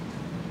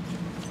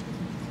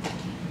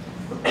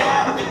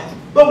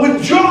 But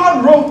when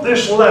John wrote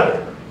this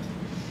letter,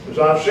 as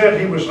I've said,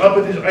 he was up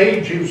at his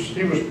age.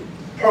 He was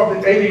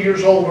probably 80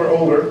 years old or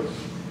older.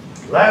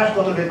 Last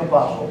living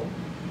apostle.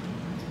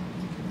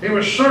 He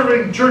was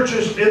serving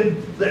churches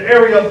in the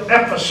area of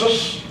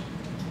Ephesus.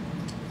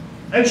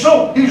 And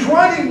so he's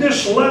writing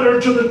this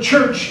letter to the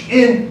church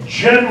in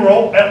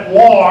general, at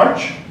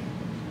large.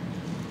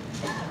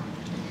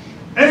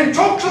 And he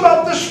talks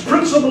about this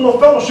principle of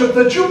fellowship,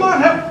 that you might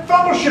have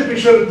fellowship, he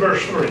said in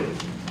verse 3.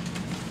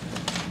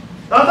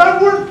 Now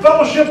that word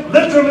fellowship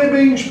literally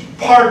means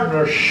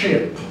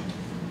partnership.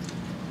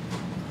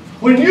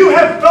 When you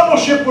have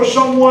fellowship with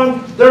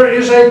someone, there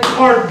is a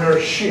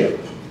partnership.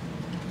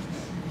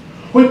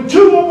 When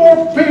two or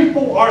more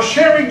people are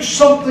sharing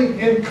something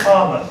in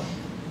common,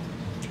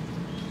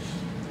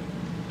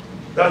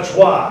 that's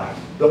why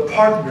the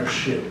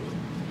partnership,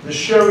 the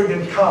sharing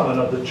in common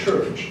of the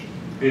church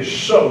is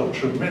so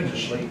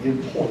tremendously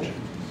important.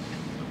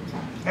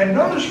 And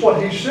notice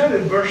what he said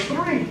in verse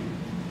 3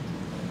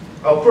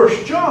 of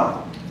 1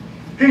 John.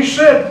 He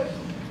said,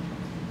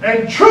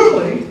 and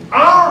truly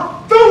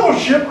our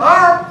fellowship,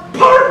 our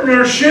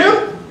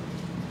partnership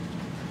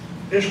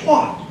is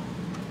what?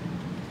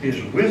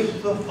 Is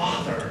with the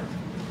Father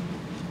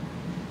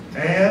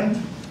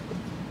and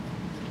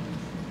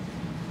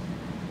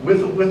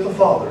with the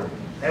Father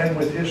and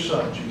with His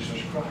Son,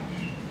 Jesus Christ.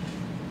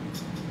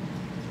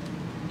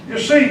 You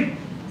see,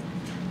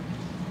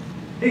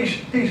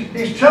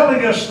 he's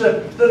telling us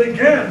that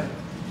again,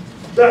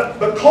 that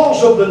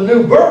because of the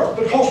new birth,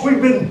 because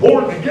we've been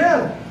born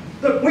again,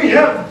 that we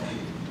have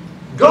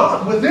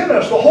God within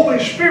us. The Holy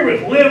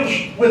Spirit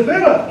lives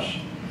within us.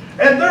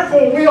 And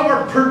therefore we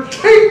are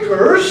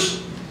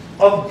partakers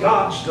of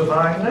God's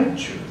divine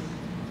nature.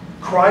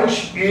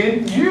 Christ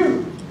in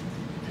you.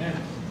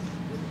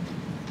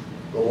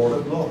 The Lord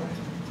of glory.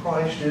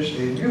 Christ is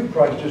in you.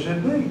 Christ is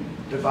in me.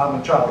 If I'm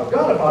a child of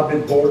God, if I've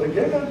been born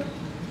again.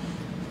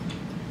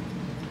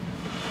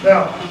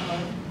 Now,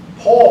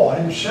 Paul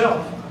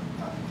himself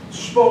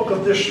spoke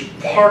of this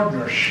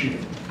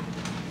partnership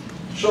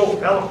so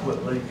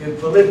eloquently in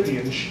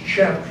Philippians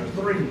chapter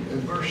 3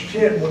 and verse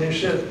 10 when he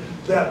said,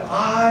 that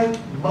I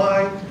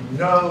might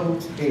know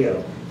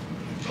Him.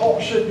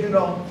 Paul said, you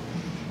know,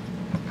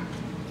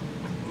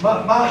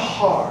 my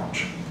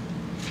heart,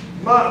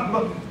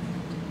 my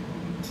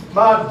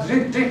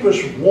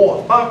deepest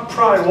want, my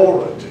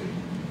priority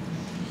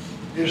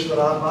is that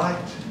I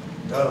might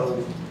know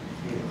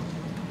Him.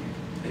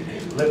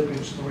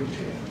 Philippians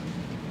 3:10.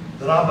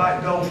 That I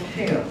might know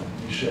Him,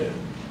 he said.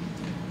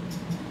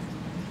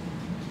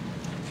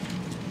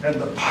 And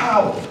the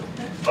power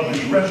of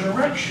His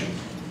resurrection.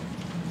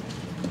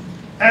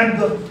 And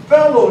the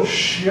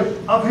fellowship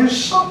of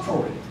His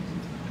suffering.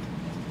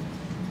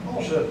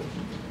 Paul said,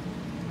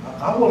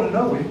 I want to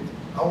know Him.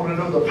 I want to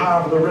know the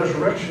power of the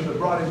resurrection that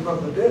brought Him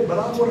from the dead, but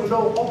I want to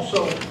know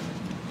also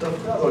the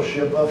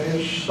fellowship of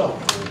His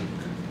suffering.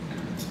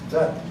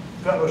 That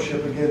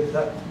fellowship again,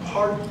 that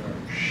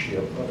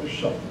partnership of His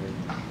suffering.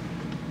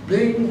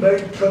 Being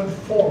made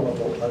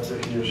conformable unto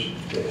His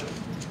death.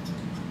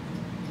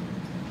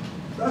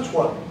 That's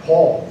what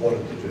Paul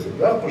wanted to do.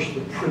 That was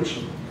the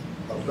principle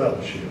of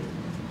fellowship.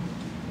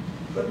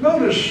 But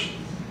notice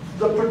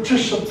the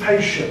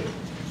participation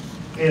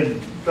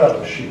in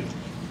fellowship.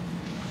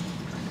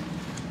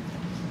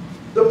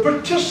 The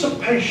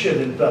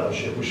participation in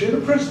fellowship. We see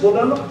the principle,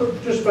 now look at the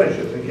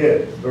participation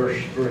again,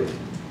 verse 3.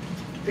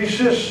 He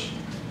says,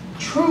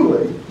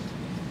 truly,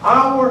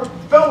 our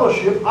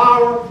fellowship,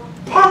 our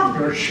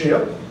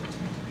partnership,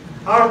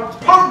 as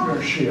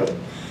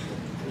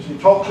he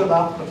talks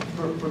about the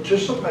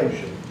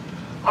participation,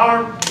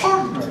 our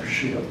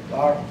partnership,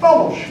 our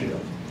fellowship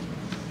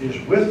is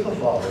with the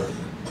Father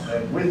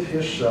and with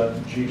His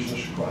Son,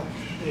 Jesus Christ.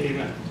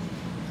 Amen.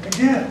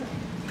 Again,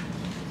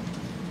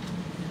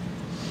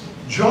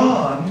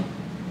 John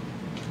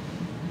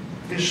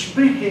is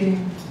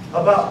speaking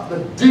about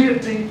the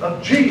deity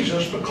of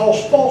Jesus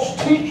because false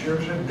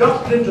teachers had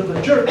gotten into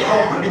the church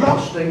called the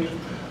Gnostics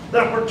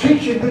that were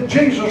teaching that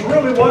Jesus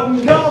really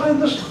wasn't God in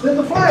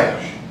the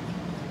flesh.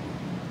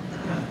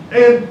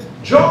 And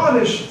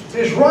John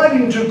is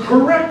writing to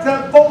correct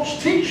that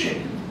false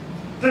teaching.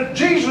 That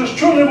Jesus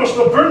truly was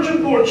the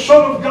virgin-born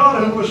Son of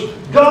God who was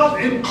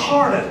God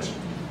incarnate.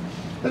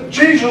 That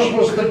Jesus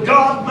was the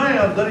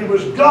God-man, that He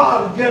was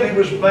God and yet He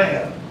was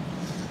man.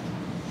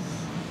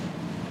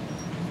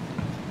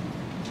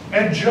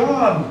 And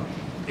John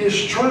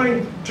is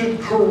trying to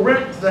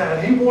correct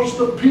that. He wants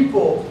the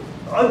people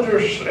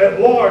at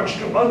large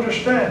to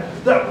understand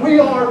that we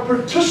are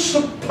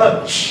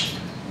participants.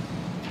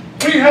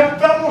 We have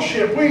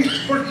fellowship. We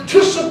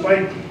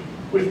participate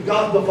with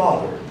God the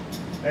Father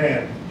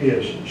and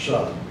His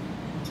Son.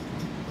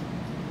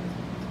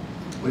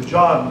 When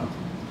John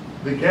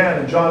began,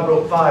 and John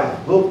wrote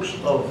 5 books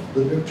of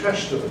the New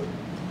Testament,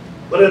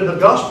 but in the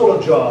Gospel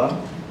of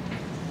John,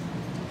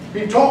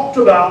 he talked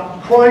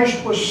about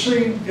Christ was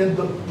seen in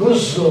the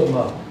bosom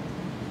of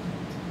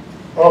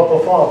the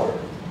Father.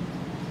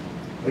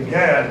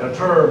 Again, a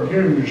term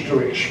used to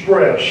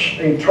express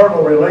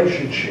eternal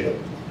relationship.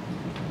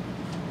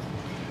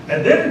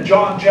 And then in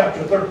John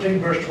chapter 13,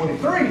 verse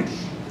 23,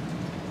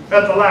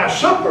 at the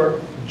Last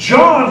Supper,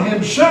 John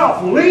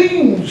himself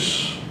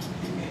leans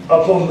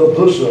upon the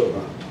bosom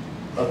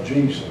of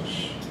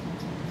Jesus.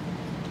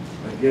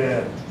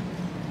 Again,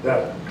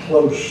 that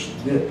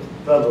close-knit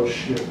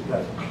fellowship,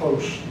 that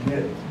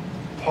close-knit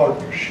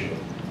partnership.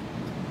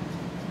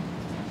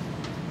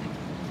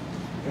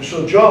 And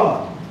so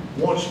John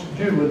wants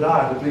you and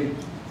I to be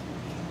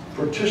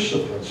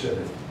participants in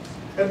it.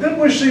 And then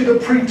we see the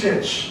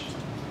pretense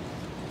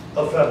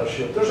of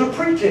fellowship. There's a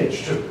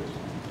pretense to it.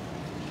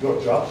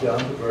 You'll drop down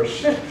to verse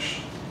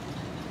 6.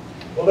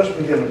 Well, let's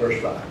begin in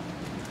verse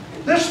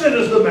 5. This then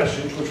is the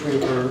message which we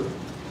have heard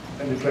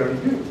and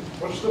declared to you.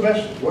 What's the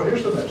message? Well,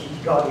 here's the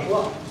message. God is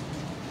light.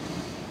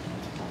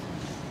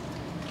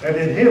 And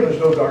in Him is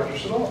no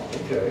darkness at all.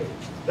 Okay,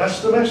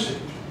 that's the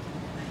message.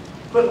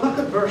 But look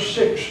at verse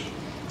 6.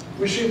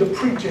 We see the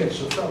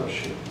pretense of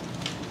fellowship.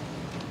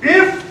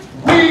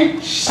 If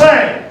we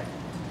say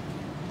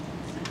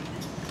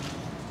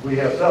we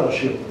have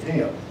fellowship with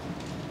Him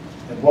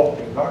and walk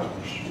in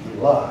darkness, we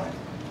lie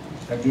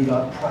and do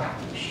not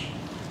practice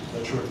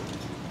the truth.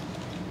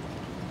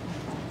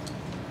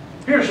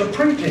 Here's a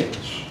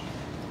pretense.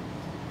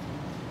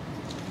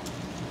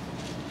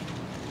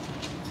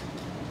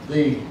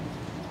 The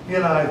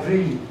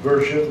NIV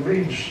version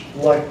reads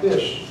like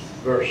this,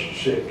 verse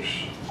 6.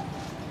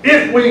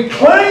 If we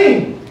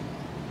claim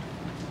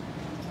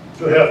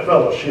to have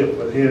fellowship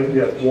with Him,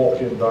 yet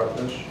walk in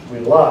darkness, we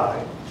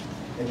lie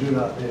and do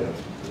not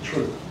live the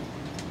truth.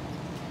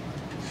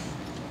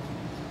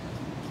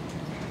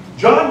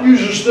 John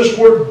uses this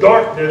word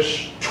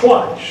darkness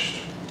twice.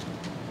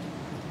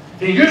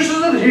 He uses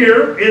it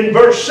here in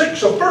verse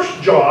 6 of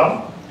 1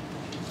 John,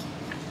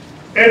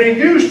 and he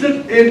used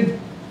it in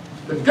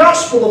the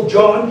Gospel of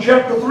John,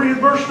 chapter 3 and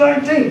verse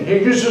 19. He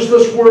uses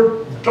this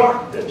word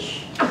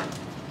darkness.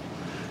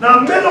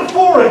 Now,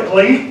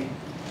 metaphorically,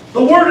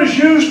 the word is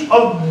used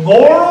of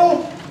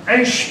moral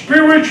and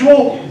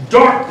spiritual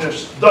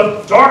darkness,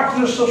 the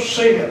darkness of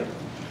sin.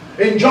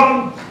 In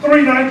John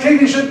 3:19,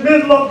 he said,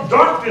 men love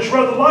darkness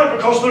rather than light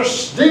because their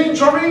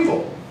deeds are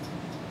evil.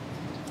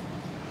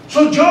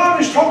 So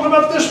John is talking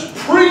about this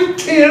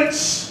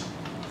pretense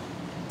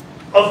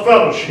of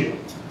fellowship.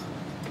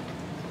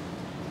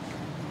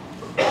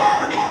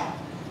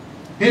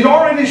 He'd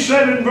already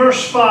said in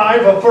verse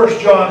 5 of 1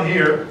 John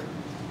here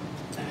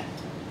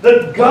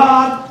that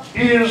God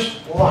is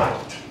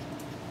light.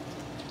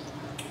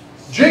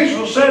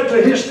 Jesus said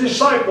to His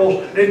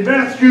disciples in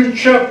Matthew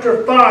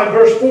chapter 5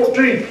 verse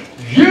 14,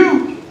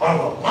 you are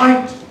the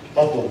light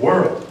of the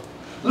world.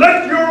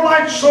 Let your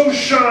light so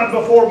shine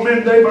before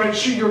men they might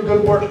see your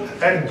good works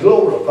and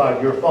glorify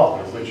your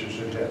Father which is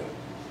in heaven.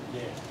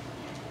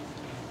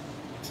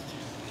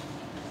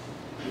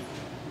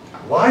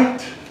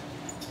 Light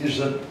is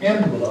an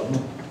emblem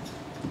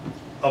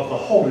of the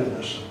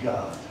holiness of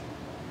God.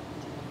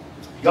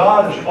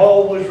 God is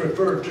always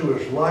referred to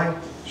as light.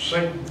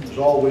 Satan is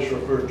always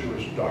referred to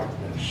as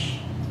darkness.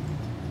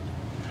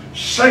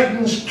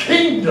 Satan's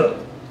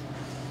kingdom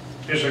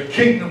is a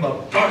kingdom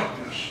of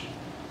darkness,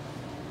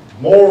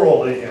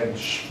 morally and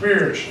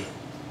spiritually.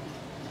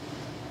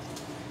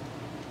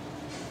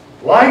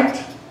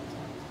 Light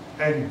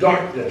and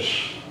darkness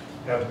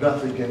have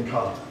nothing in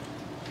common.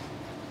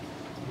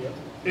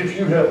 If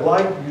you have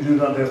light, you do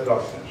not have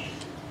darkness.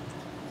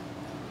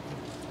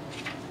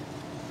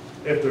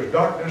 If there's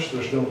darkness,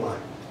 there's no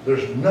light.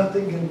 There's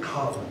nothing in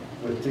common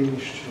with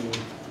these two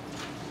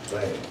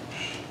things.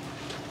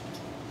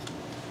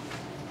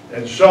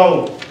 And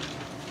so,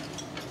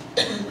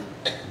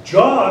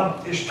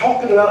 John is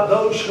talking about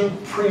those who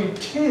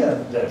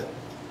pretend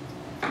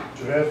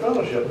to have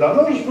fellowship. Now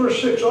notice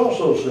verse 6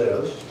 also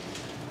says,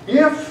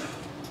 if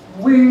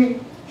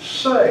we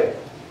say,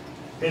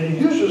 and he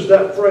uses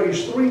that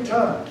phrase 3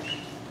 times.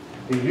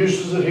 He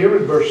uses it here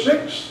in verse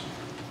 6,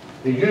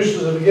 he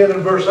uses it again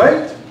in verse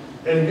 8,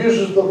 and he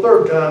uses it the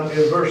 3rd time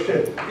in verse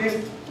 10.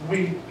 If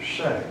we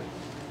say.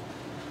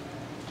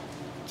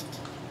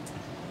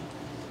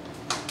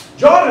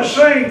 John is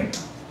saying,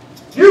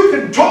 you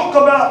can talk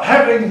about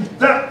having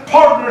that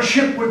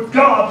partnership with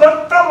God,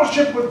 that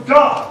fellowship with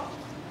God.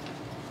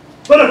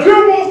 But if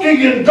you're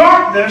walking in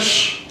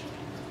darkness,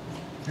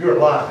 you're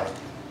lying.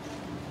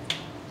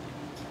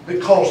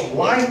 Because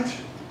light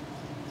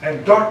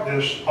and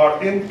darkness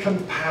are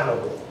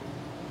incompatible.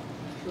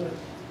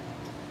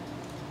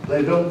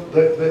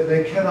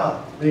 They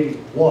cannot be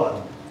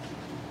one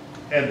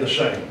and the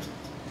same.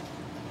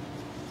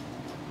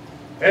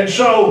 And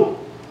so,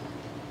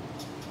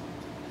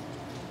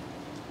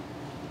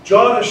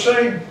 John is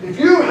saying, if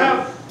you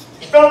have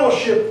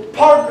fellowship,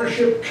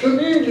 partnership,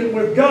 communion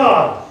with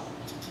God,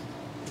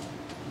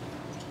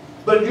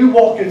 but you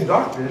walk in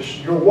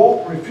darkness, your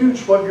walk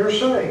refutes what you're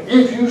saying.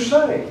 If you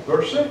say,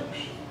 verse 6.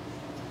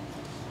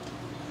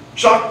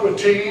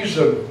 Socrates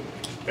and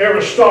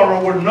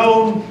Aristotle were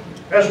known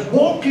as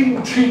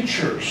walking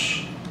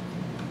teachers.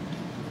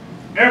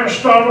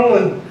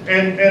 Aristotle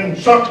and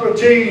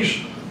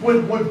Socrates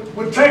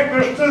would take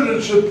their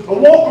students and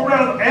walk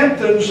around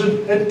Athens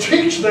and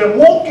teach them.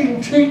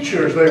 Walking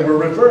teachers, they were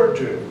referred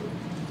to.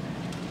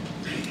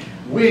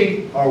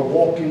 We are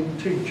walking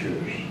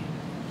teachers.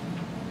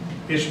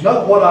 It's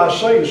not what I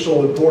say is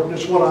so important,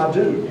 it's what I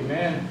do.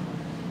 Amen.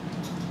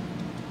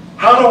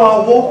 How do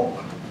I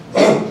walk?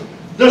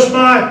 Does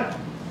my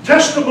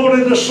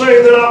testimony to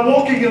say that I'm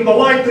walking in the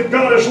light that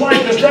God is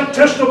light, does that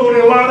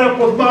testimony line up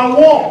with my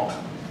walk?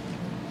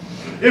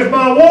 If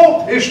my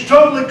walk is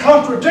totally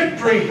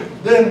contradictory,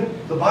 then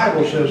the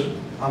Bible says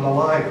I'm a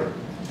liar.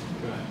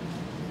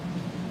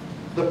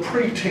 The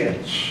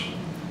pretense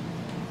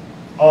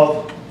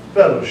of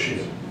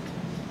fellowship.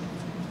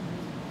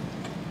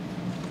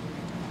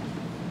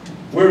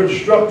 We're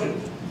instructed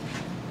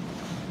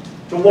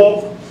to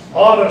walk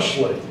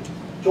honestly,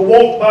 to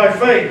walk by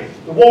faith,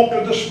 to walk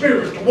in the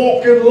Spirit, to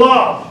walk in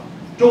love,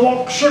 to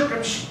walk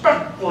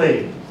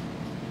circumspectly.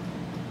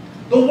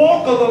 The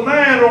walk of a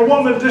man or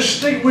woman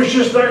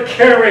distinguishes their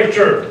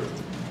character,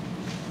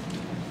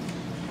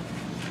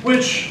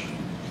 which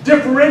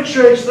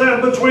differentiates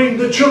them between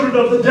the children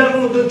of the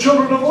devil and the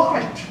children of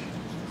light.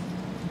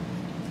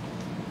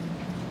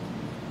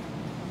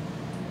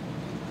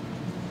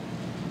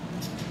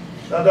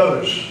 Now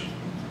notice,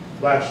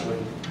 lastly,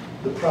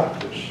 the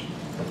practice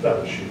of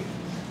fellowship.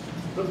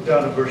 Look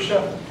down at verse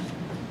 7.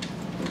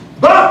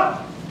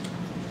 But,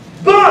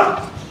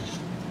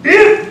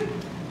 if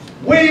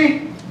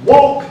we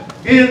walk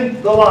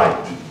in the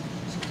light.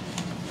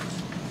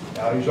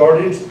 Now he's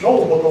already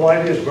told what the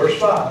light is. Verse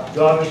 5,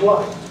 God is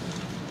light.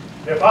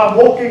 If I'm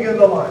walking in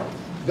the light,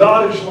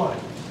 God is light.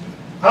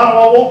 How do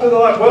I walk in the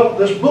light? Well,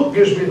 this book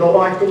gives me the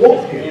light to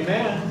walk in.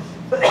 Amen.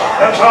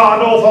 That's how I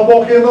know if I'm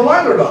walking in the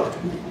light or not.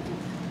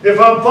 If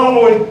I'm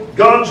following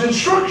God's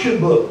instruction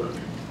book.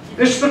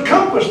 It's the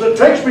compass that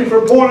takes me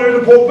from point A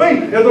to point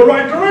B in the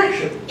right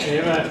direction.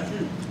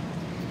 Amen.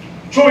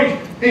 So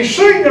he's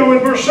saying now in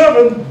verse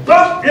 7,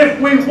 but if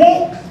we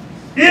walk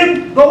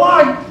in the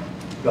light,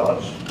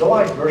 God's the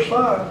light. Verse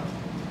 5.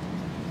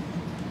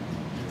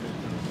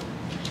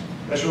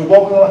 As we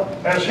walk in the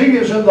light, as he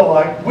is in the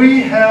light, we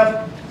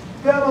have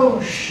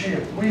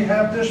fellowship. We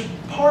have this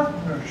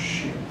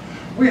partnership.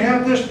 We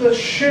have this that's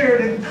shared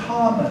in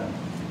common.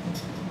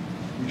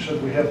 He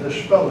said we have this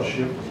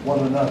fellowship with one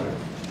another.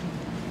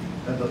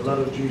 And the blood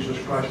of Jesus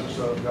Christ, the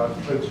Son of God,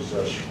 cleanses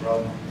us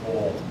from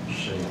all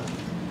sin.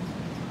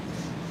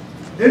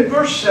 In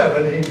verse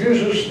 7, he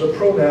uses the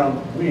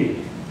pronoun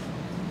we.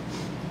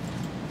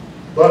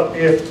 But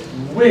if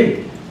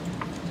we,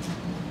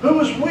 who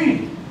is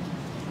we?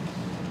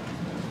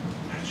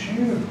 That's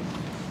you.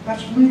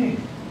 That's me.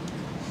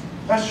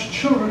 That's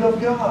children of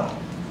God.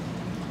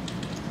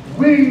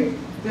 We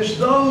is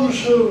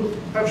those who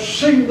have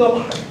seen the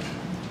light,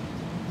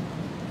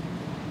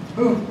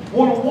 who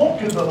want to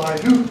walk in the light,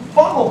 who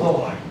follow the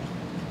light.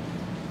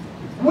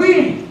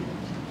 We.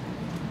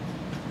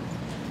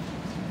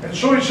 And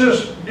so he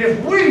says,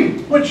 if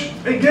we, which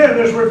again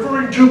is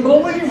referring to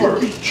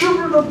believers,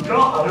 children of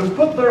God who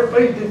put their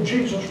faith in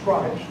Jesus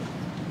Christ.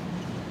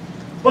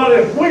 But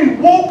if we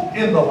walk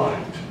in the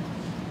light,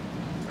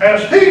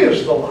 as he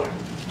is the light,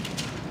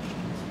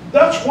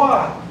 that's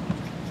why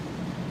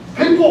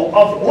people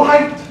of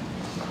light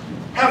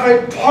have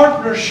a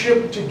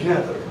partnership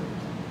together.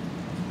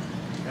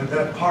 And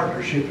that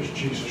partnership is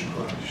Jesus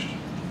Christ.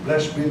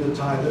 Blessed be the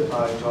tie that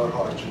binds our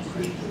hearts in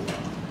Christian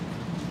love.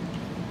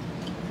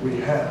 We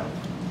have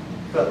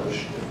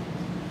fellowship.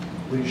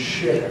 We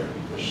share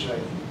the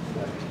same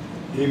thing.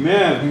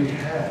 Amen. We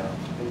have,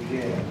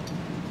 again,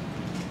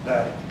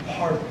 that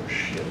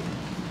partnership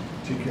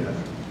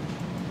together.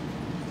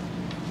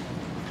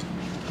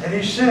 And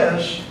he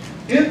says,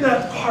 in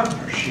that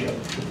partnership,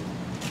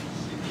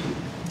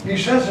 he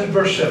says in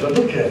verse 7,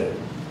 look at it.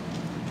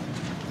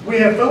 We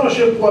have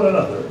fellowship with one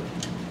another.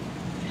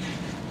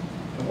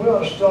 And we ought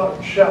to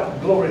start shouting,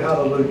 glory,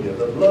 hallelujah.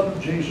 The blood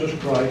of Jesus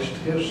Christ,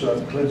 his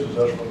Son, cleanses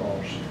us from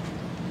all sin.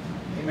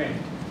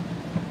 Amen.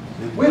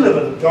 We live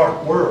in a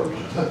dark world.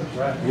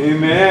 Right.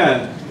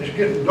 Amen. It's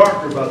getting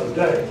darker by the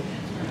day.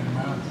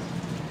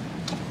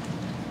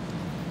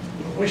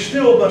 We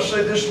still must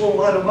say, this little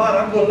light of mine,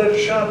 I'm going to let it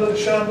shine, let it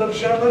shine, let it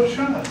shine, let it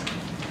shine.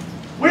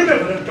 We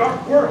live in a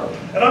dark world.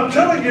 And I'm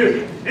telling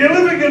you, in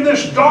living in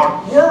this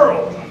dark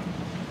world,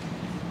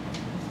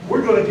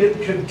 we're going to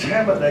get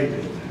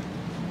contaminated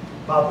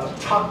by the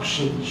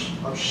toxins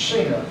of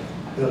sin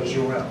that is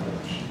around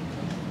us.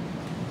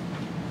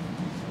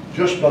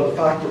 Just by the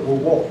fact that we're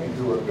walking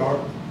through a dark,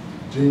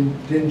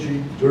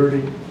 dingy,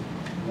 dirty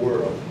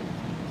world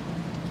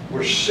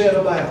where sin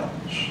abounds.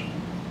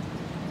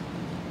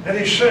 And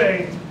he's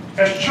saying,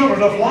 as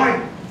children of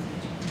light,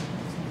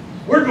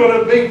 we're going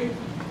to be,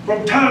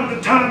 from time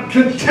to time,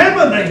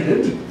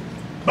 contaminated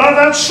by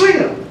that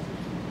sin.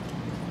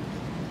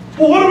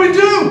 Well, what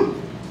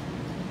do?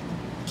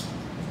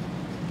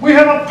 We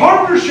have a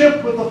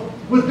partnership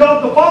with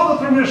God the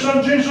Father through his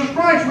Son Jesus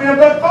Christ. We have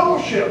that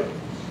fellowship.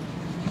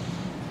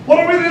 What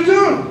are we to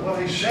do? Well,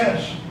 he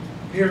says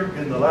here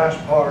in the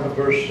last part of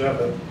verse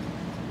 7,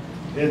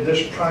 in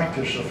this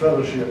practice of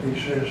fellowship, he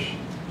says,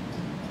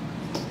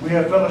 we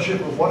have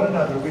fellowship with one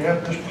another. We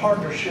have this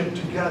partnership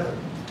together.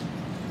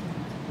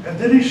 And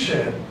then he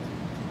said,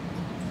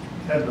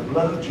 and the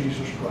blood of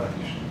Jesus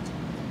Christ,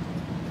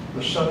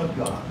 the Son of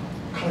God,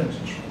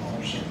 cleanses from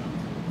all sin.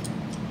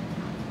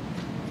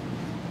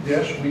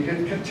 Yes, we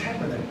get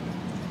contaminated.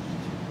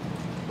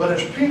 But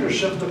as Peter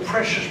said, the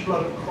precious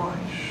blood of Christ.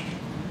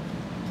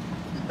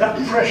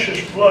 That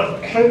precious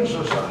blood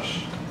cleanses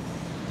us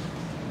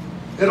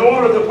in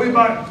order that we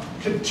might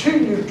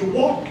continue to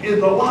walk in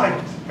the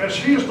light as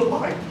he is the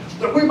light,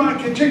 that we might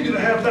continue to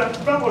have that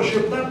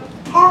fellowship, that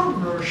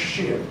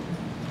partnership,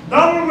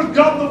 not only with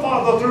God the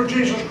Father through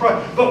Jesus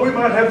Christ, but we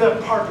might have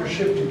that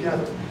partnership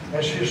together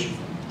as his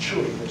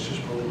children, as his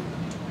believers.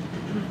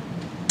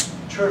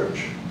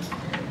 Church,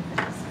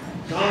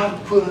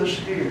 God put us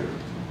here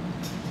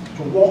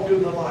to walk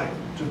in the light,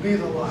 to be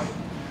the light,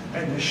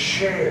 and to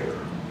share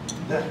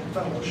that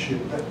fellowship,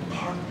 that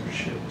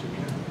partnership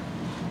together.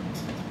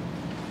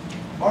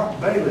 Mark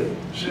Bailey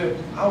said,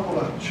 I want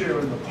to share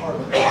in the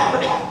partnership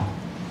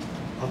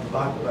of the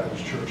Bible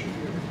Baptist Church of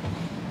Erie.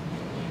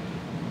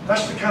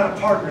 That's the kind of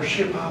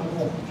partnership I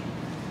want.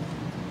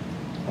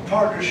 A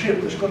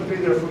partnership that's going to be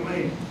there for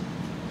me.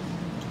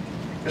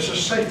 It's a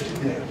safety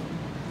net.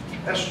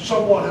 That's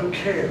someone who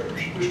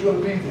cares, who's going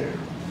to be there.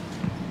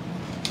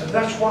 And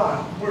that's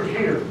why we're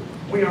here.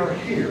 We are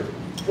here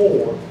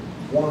for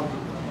one another.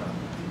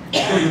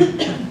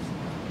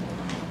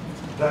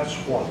 That's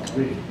what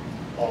we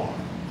are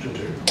to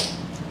do.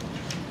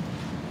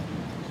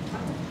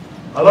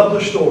 I love the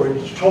story.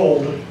 It's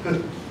told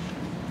in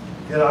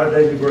our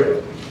daily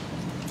bread.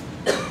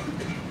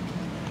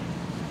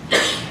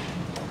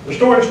 The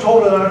story is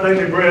told in our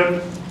daily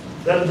bread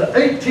that in the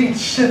 18th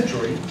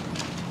century,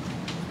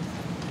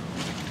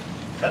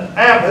 an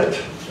abbot,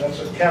 that's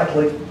a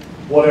Catholic,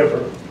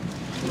 whatever,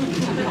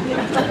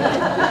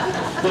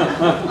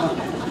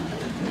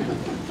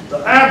 the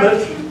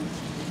abbot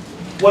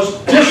was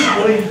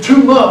disciplining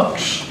 2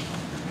 monks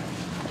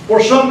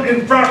for some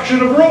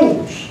infraction of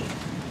rules.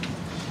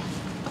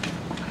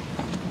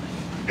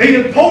 He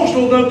imposed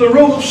on them the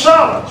rule of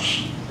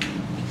silence.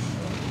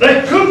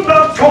 They could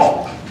not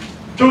talk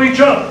to each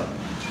other.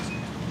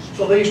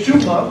 So these 2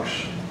 monks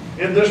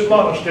in this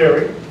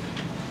monastery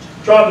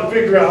tried to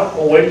figure out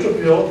a way to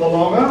fill the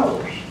long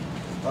hours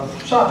of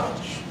silence.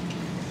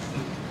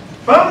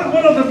 Finally,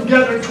 one of them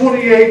gathered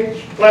 28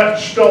 flat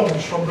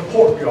stones from the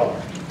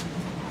courtyard.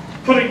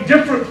 Putting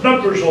different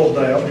numbers on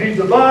them, he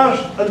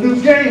devised a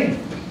new game.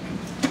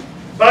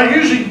 By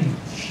using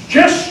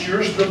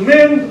gestures, the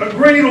men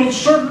agreed on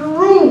certain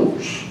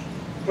rules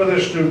for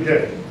this new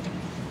game.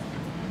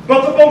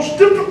 But the most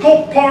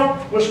difficult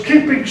part was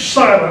keeping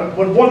silent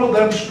when one of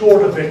them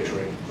scored a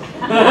victory.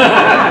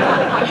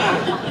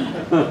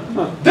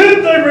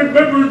 Then they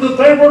remembered that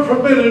they were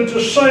permitted to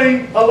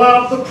sing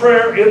aloud the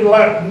prayer in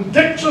Latin,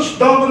 Dixus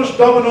Dominus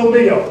Domino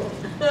Meo.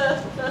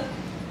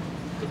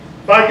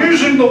 By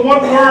using the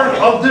one word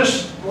of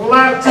this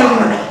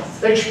Latin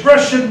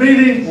expression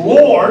meaning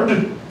Lord,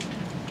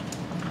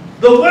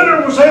 the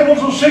winner was able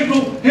to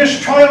signal his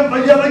triumph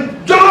by yelling,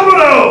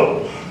 Domino!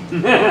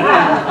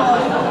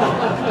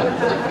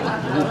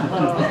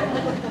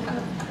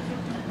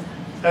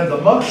 And the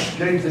monks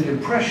gave the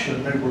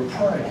impression they were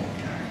praying.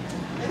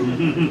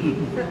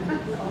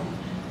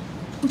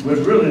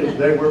 When really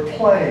they were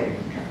playing.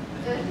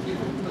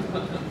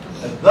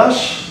 And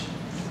thus,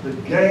 the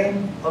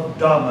game of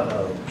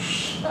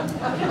dominoes was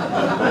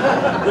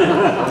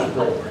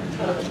born.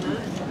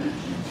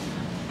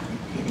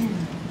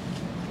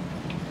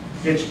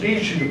 It's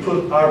easy to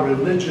put our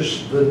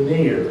religious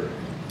veneer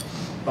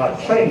by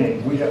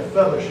claiming we have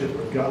fellowship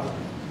with God.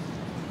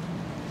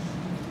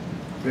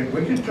 I mean,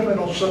 we can come in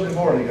on Sunday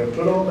morning and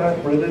put on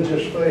that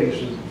religious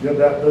face and give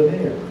that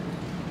veneer.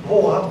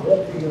 Oh, I'm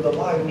walking in the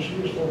light as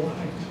he is the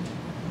light.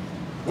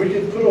 We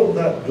can put on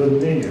that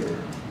veneer.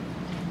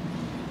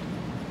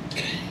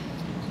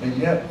 And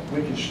yet,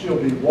 we can still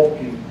be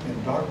walking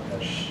in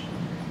darkness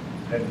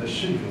and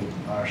deceiving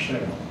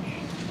ourselves.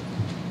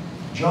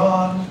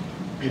 John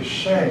is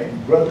saying,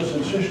 brothers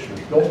and sisters,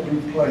 don't be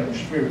playing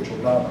spiritual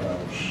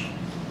dominoes.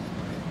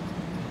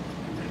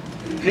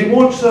 He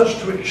wants us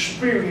to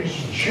experience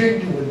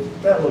genuine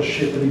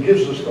fellowship, and he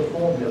gives us the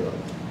formula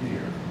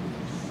here.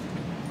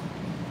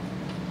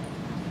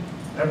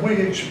 And we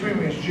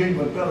experience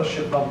genuine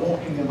fellowship by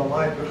walking in the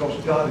light because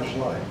God is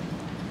light.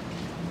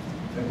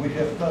 And we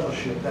have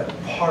fellowship, that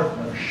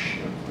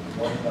partnership with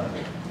one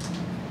another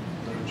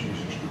through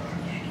Jesus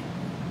Christ.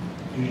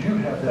 Do you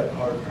have that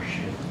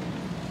partnership?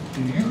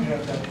 Do you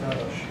have that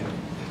fellowship?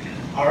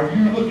 Are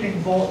you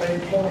looking for a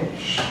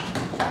place,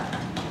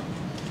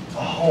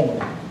 a home,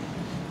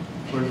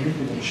 where you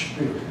can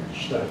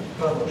experience that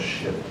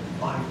fellowship,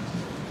 life,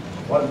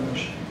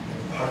 oneness,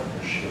 and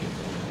partnership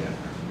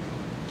together?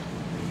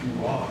 If you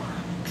are,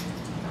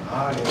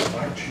 I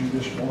invite you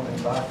this morning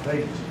by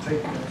faith to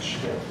take that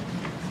step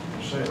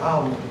and say, I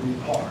want to be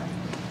part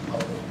of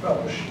the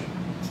fellowship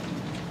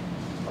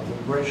of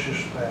the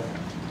gracious family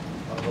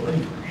of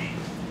believers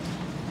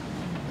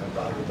at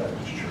Bible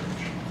Baptist Church.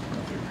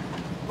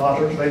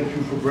 Father, thank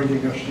you for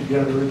bringing us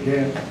together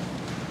again.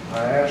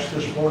 I ask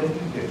this morning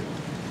again,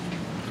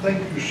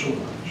 thank you so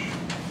much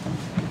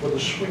for the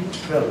sweet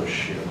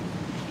fellowship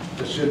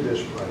that's in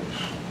this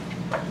place.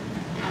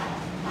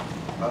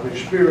 I've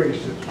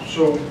experienced it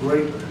so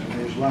greatly in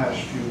these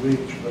last few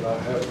weeks, but I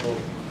have for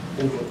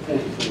over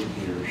 44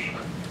 years.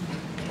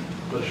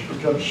 But it's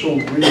become so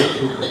real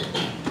to me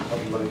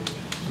of late.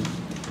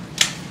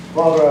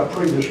 Father, I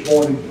pray this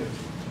morning that,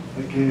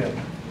 again,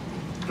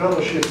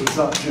 fellowship is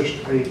not just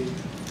a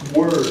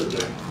word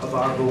of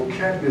our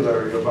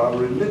vocabulary, of our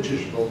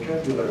religious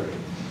vocabulary,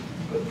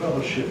 but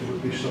fellowship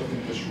would be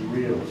something that's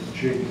real and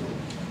genuine.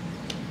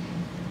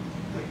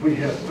 That we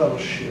have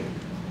fellowship,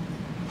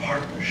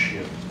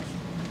 partnership,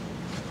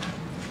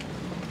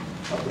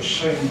 of the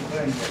same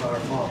thing with our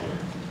Father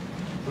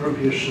through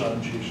His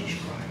Son, Jesus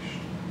Christ.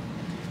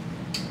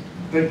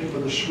 Thank you for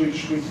the sweet,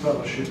 sweet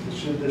fellowship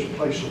that's in this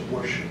place of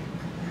worship.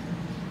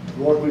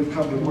 Lord, we've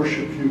come to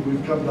worship you.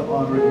 We've come to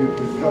honor you.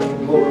 We've come to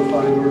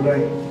glorify your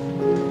name.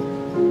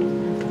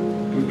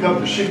 We've come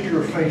to seek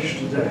your face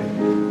today.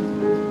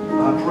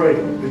 I pray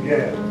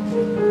again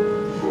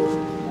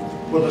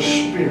for the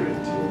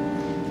Spirit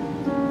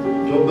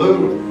to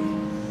move,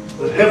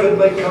 that heaven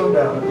may come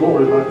down and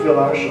glory might fill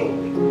our souls.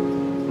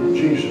 In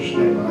Jesus'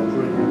 name I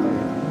pray,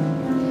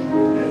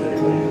 amen and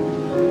amen.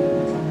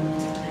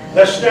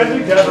 Let's stand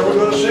together. We're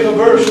going to sing a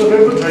verse of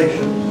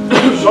invitation.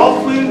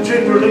 Softly and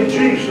tenderly,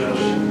 Jesus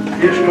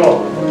is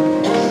calling.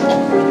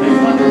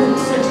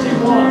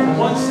 161,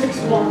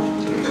 161.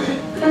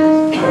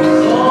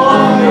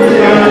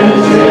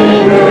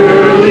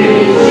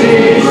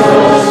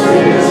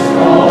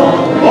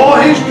 Oh,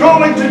 He's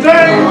calling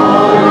today.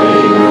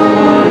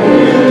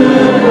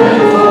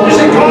 Is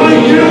He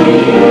calling you?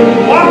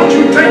 Why don't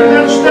you take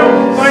that step of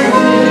faith?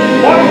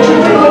 Why don't you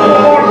do what the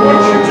Lord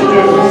wants you to do?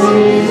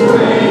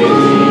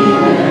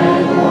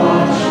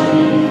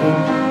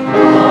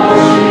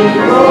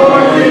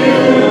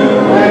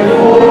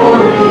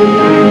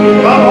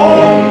 Come home.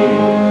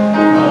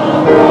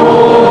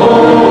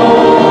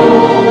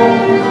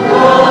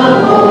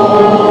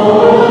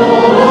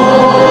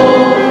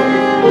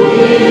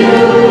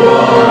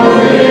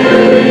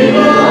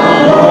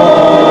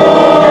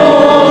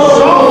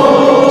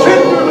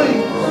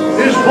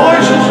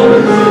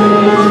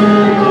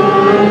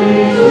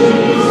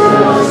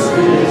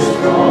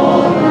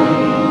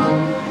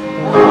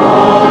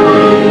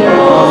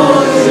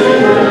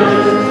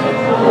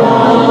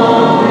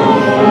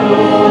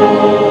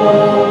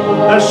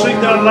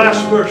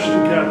 Last verse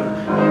together.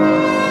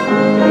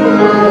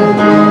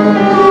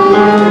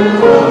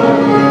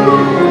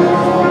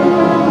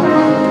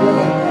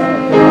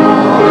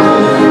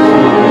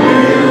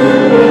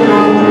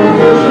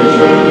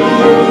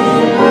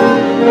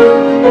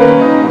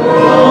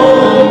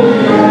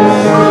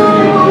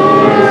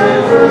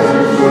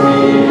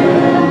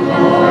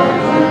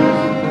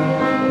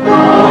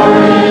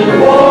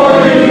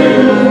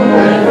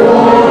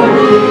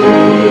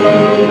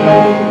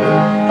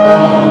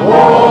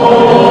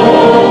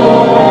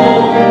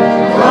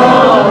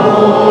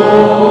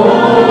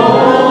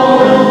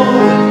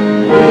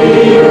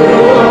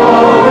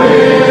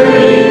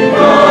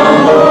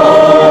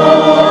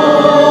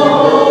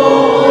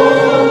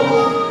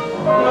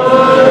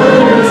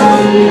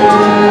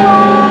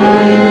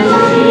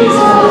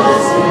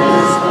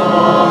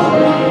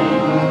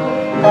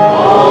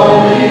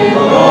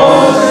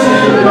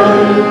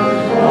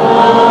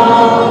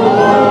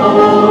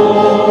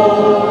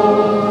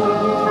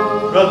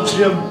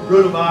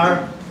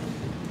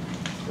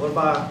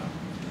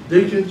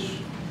 Deacons,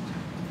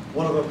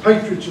 one of the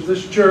patriots of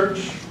this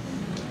church,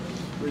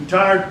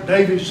 retired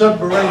Navy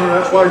submariner.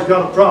 That's why he's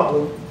got a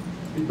problem.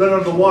 He's been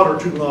under the water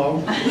too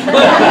long.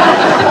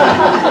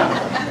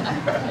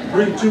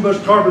 Breathing too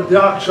much carbon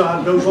dioxide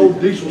in those old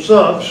diesel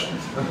subs.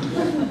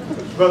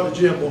 Brother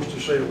Jim wants to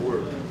say a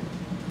word.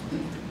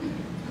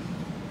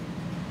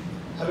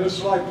 I'd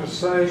just like to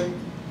say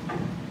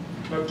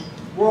that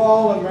we're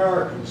all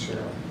Americans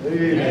here.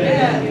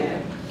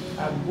 Amen.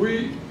 And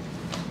we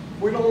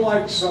don't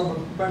like some of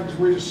the things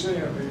we're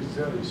seeing these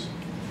days.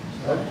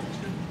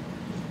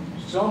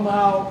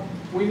 Somehow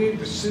we need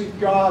to seek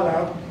God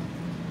out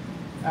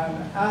and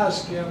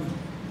ask Him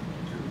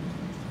to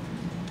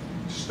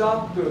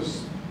stop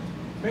this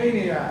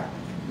maniac.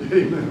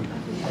 Amen.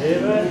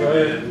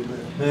 Amen.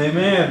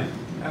 Amen.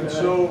 And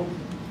so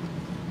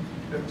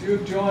if you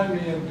join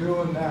me in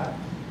doing that,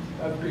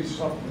 that'd be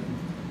something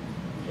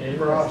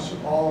for us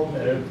all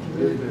to do.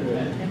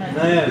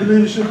 Amen. You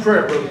lead us in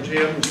prayer, Brother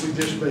Jim, as we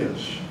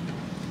dismiss.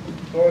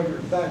 Lord, we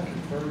thank you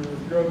for your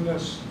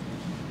goodness.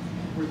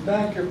 We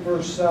thank you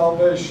for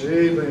salvation.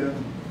 Amen.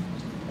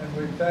 And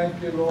we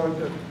thank you, Lord,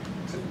 that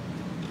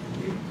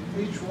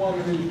each one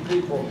of these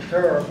people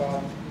care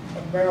about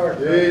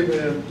America.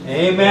 Amen.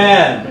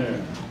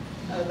 Amen.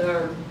 And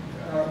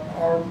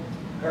our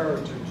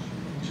heritage.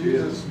 In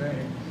Jesus'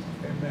 name,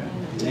 amen.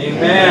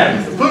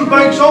 Amen. The food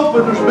bank's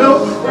open. There's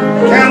milk,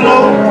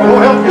 cantaloupe. Go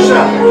help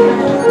yourself.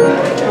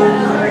 Amen.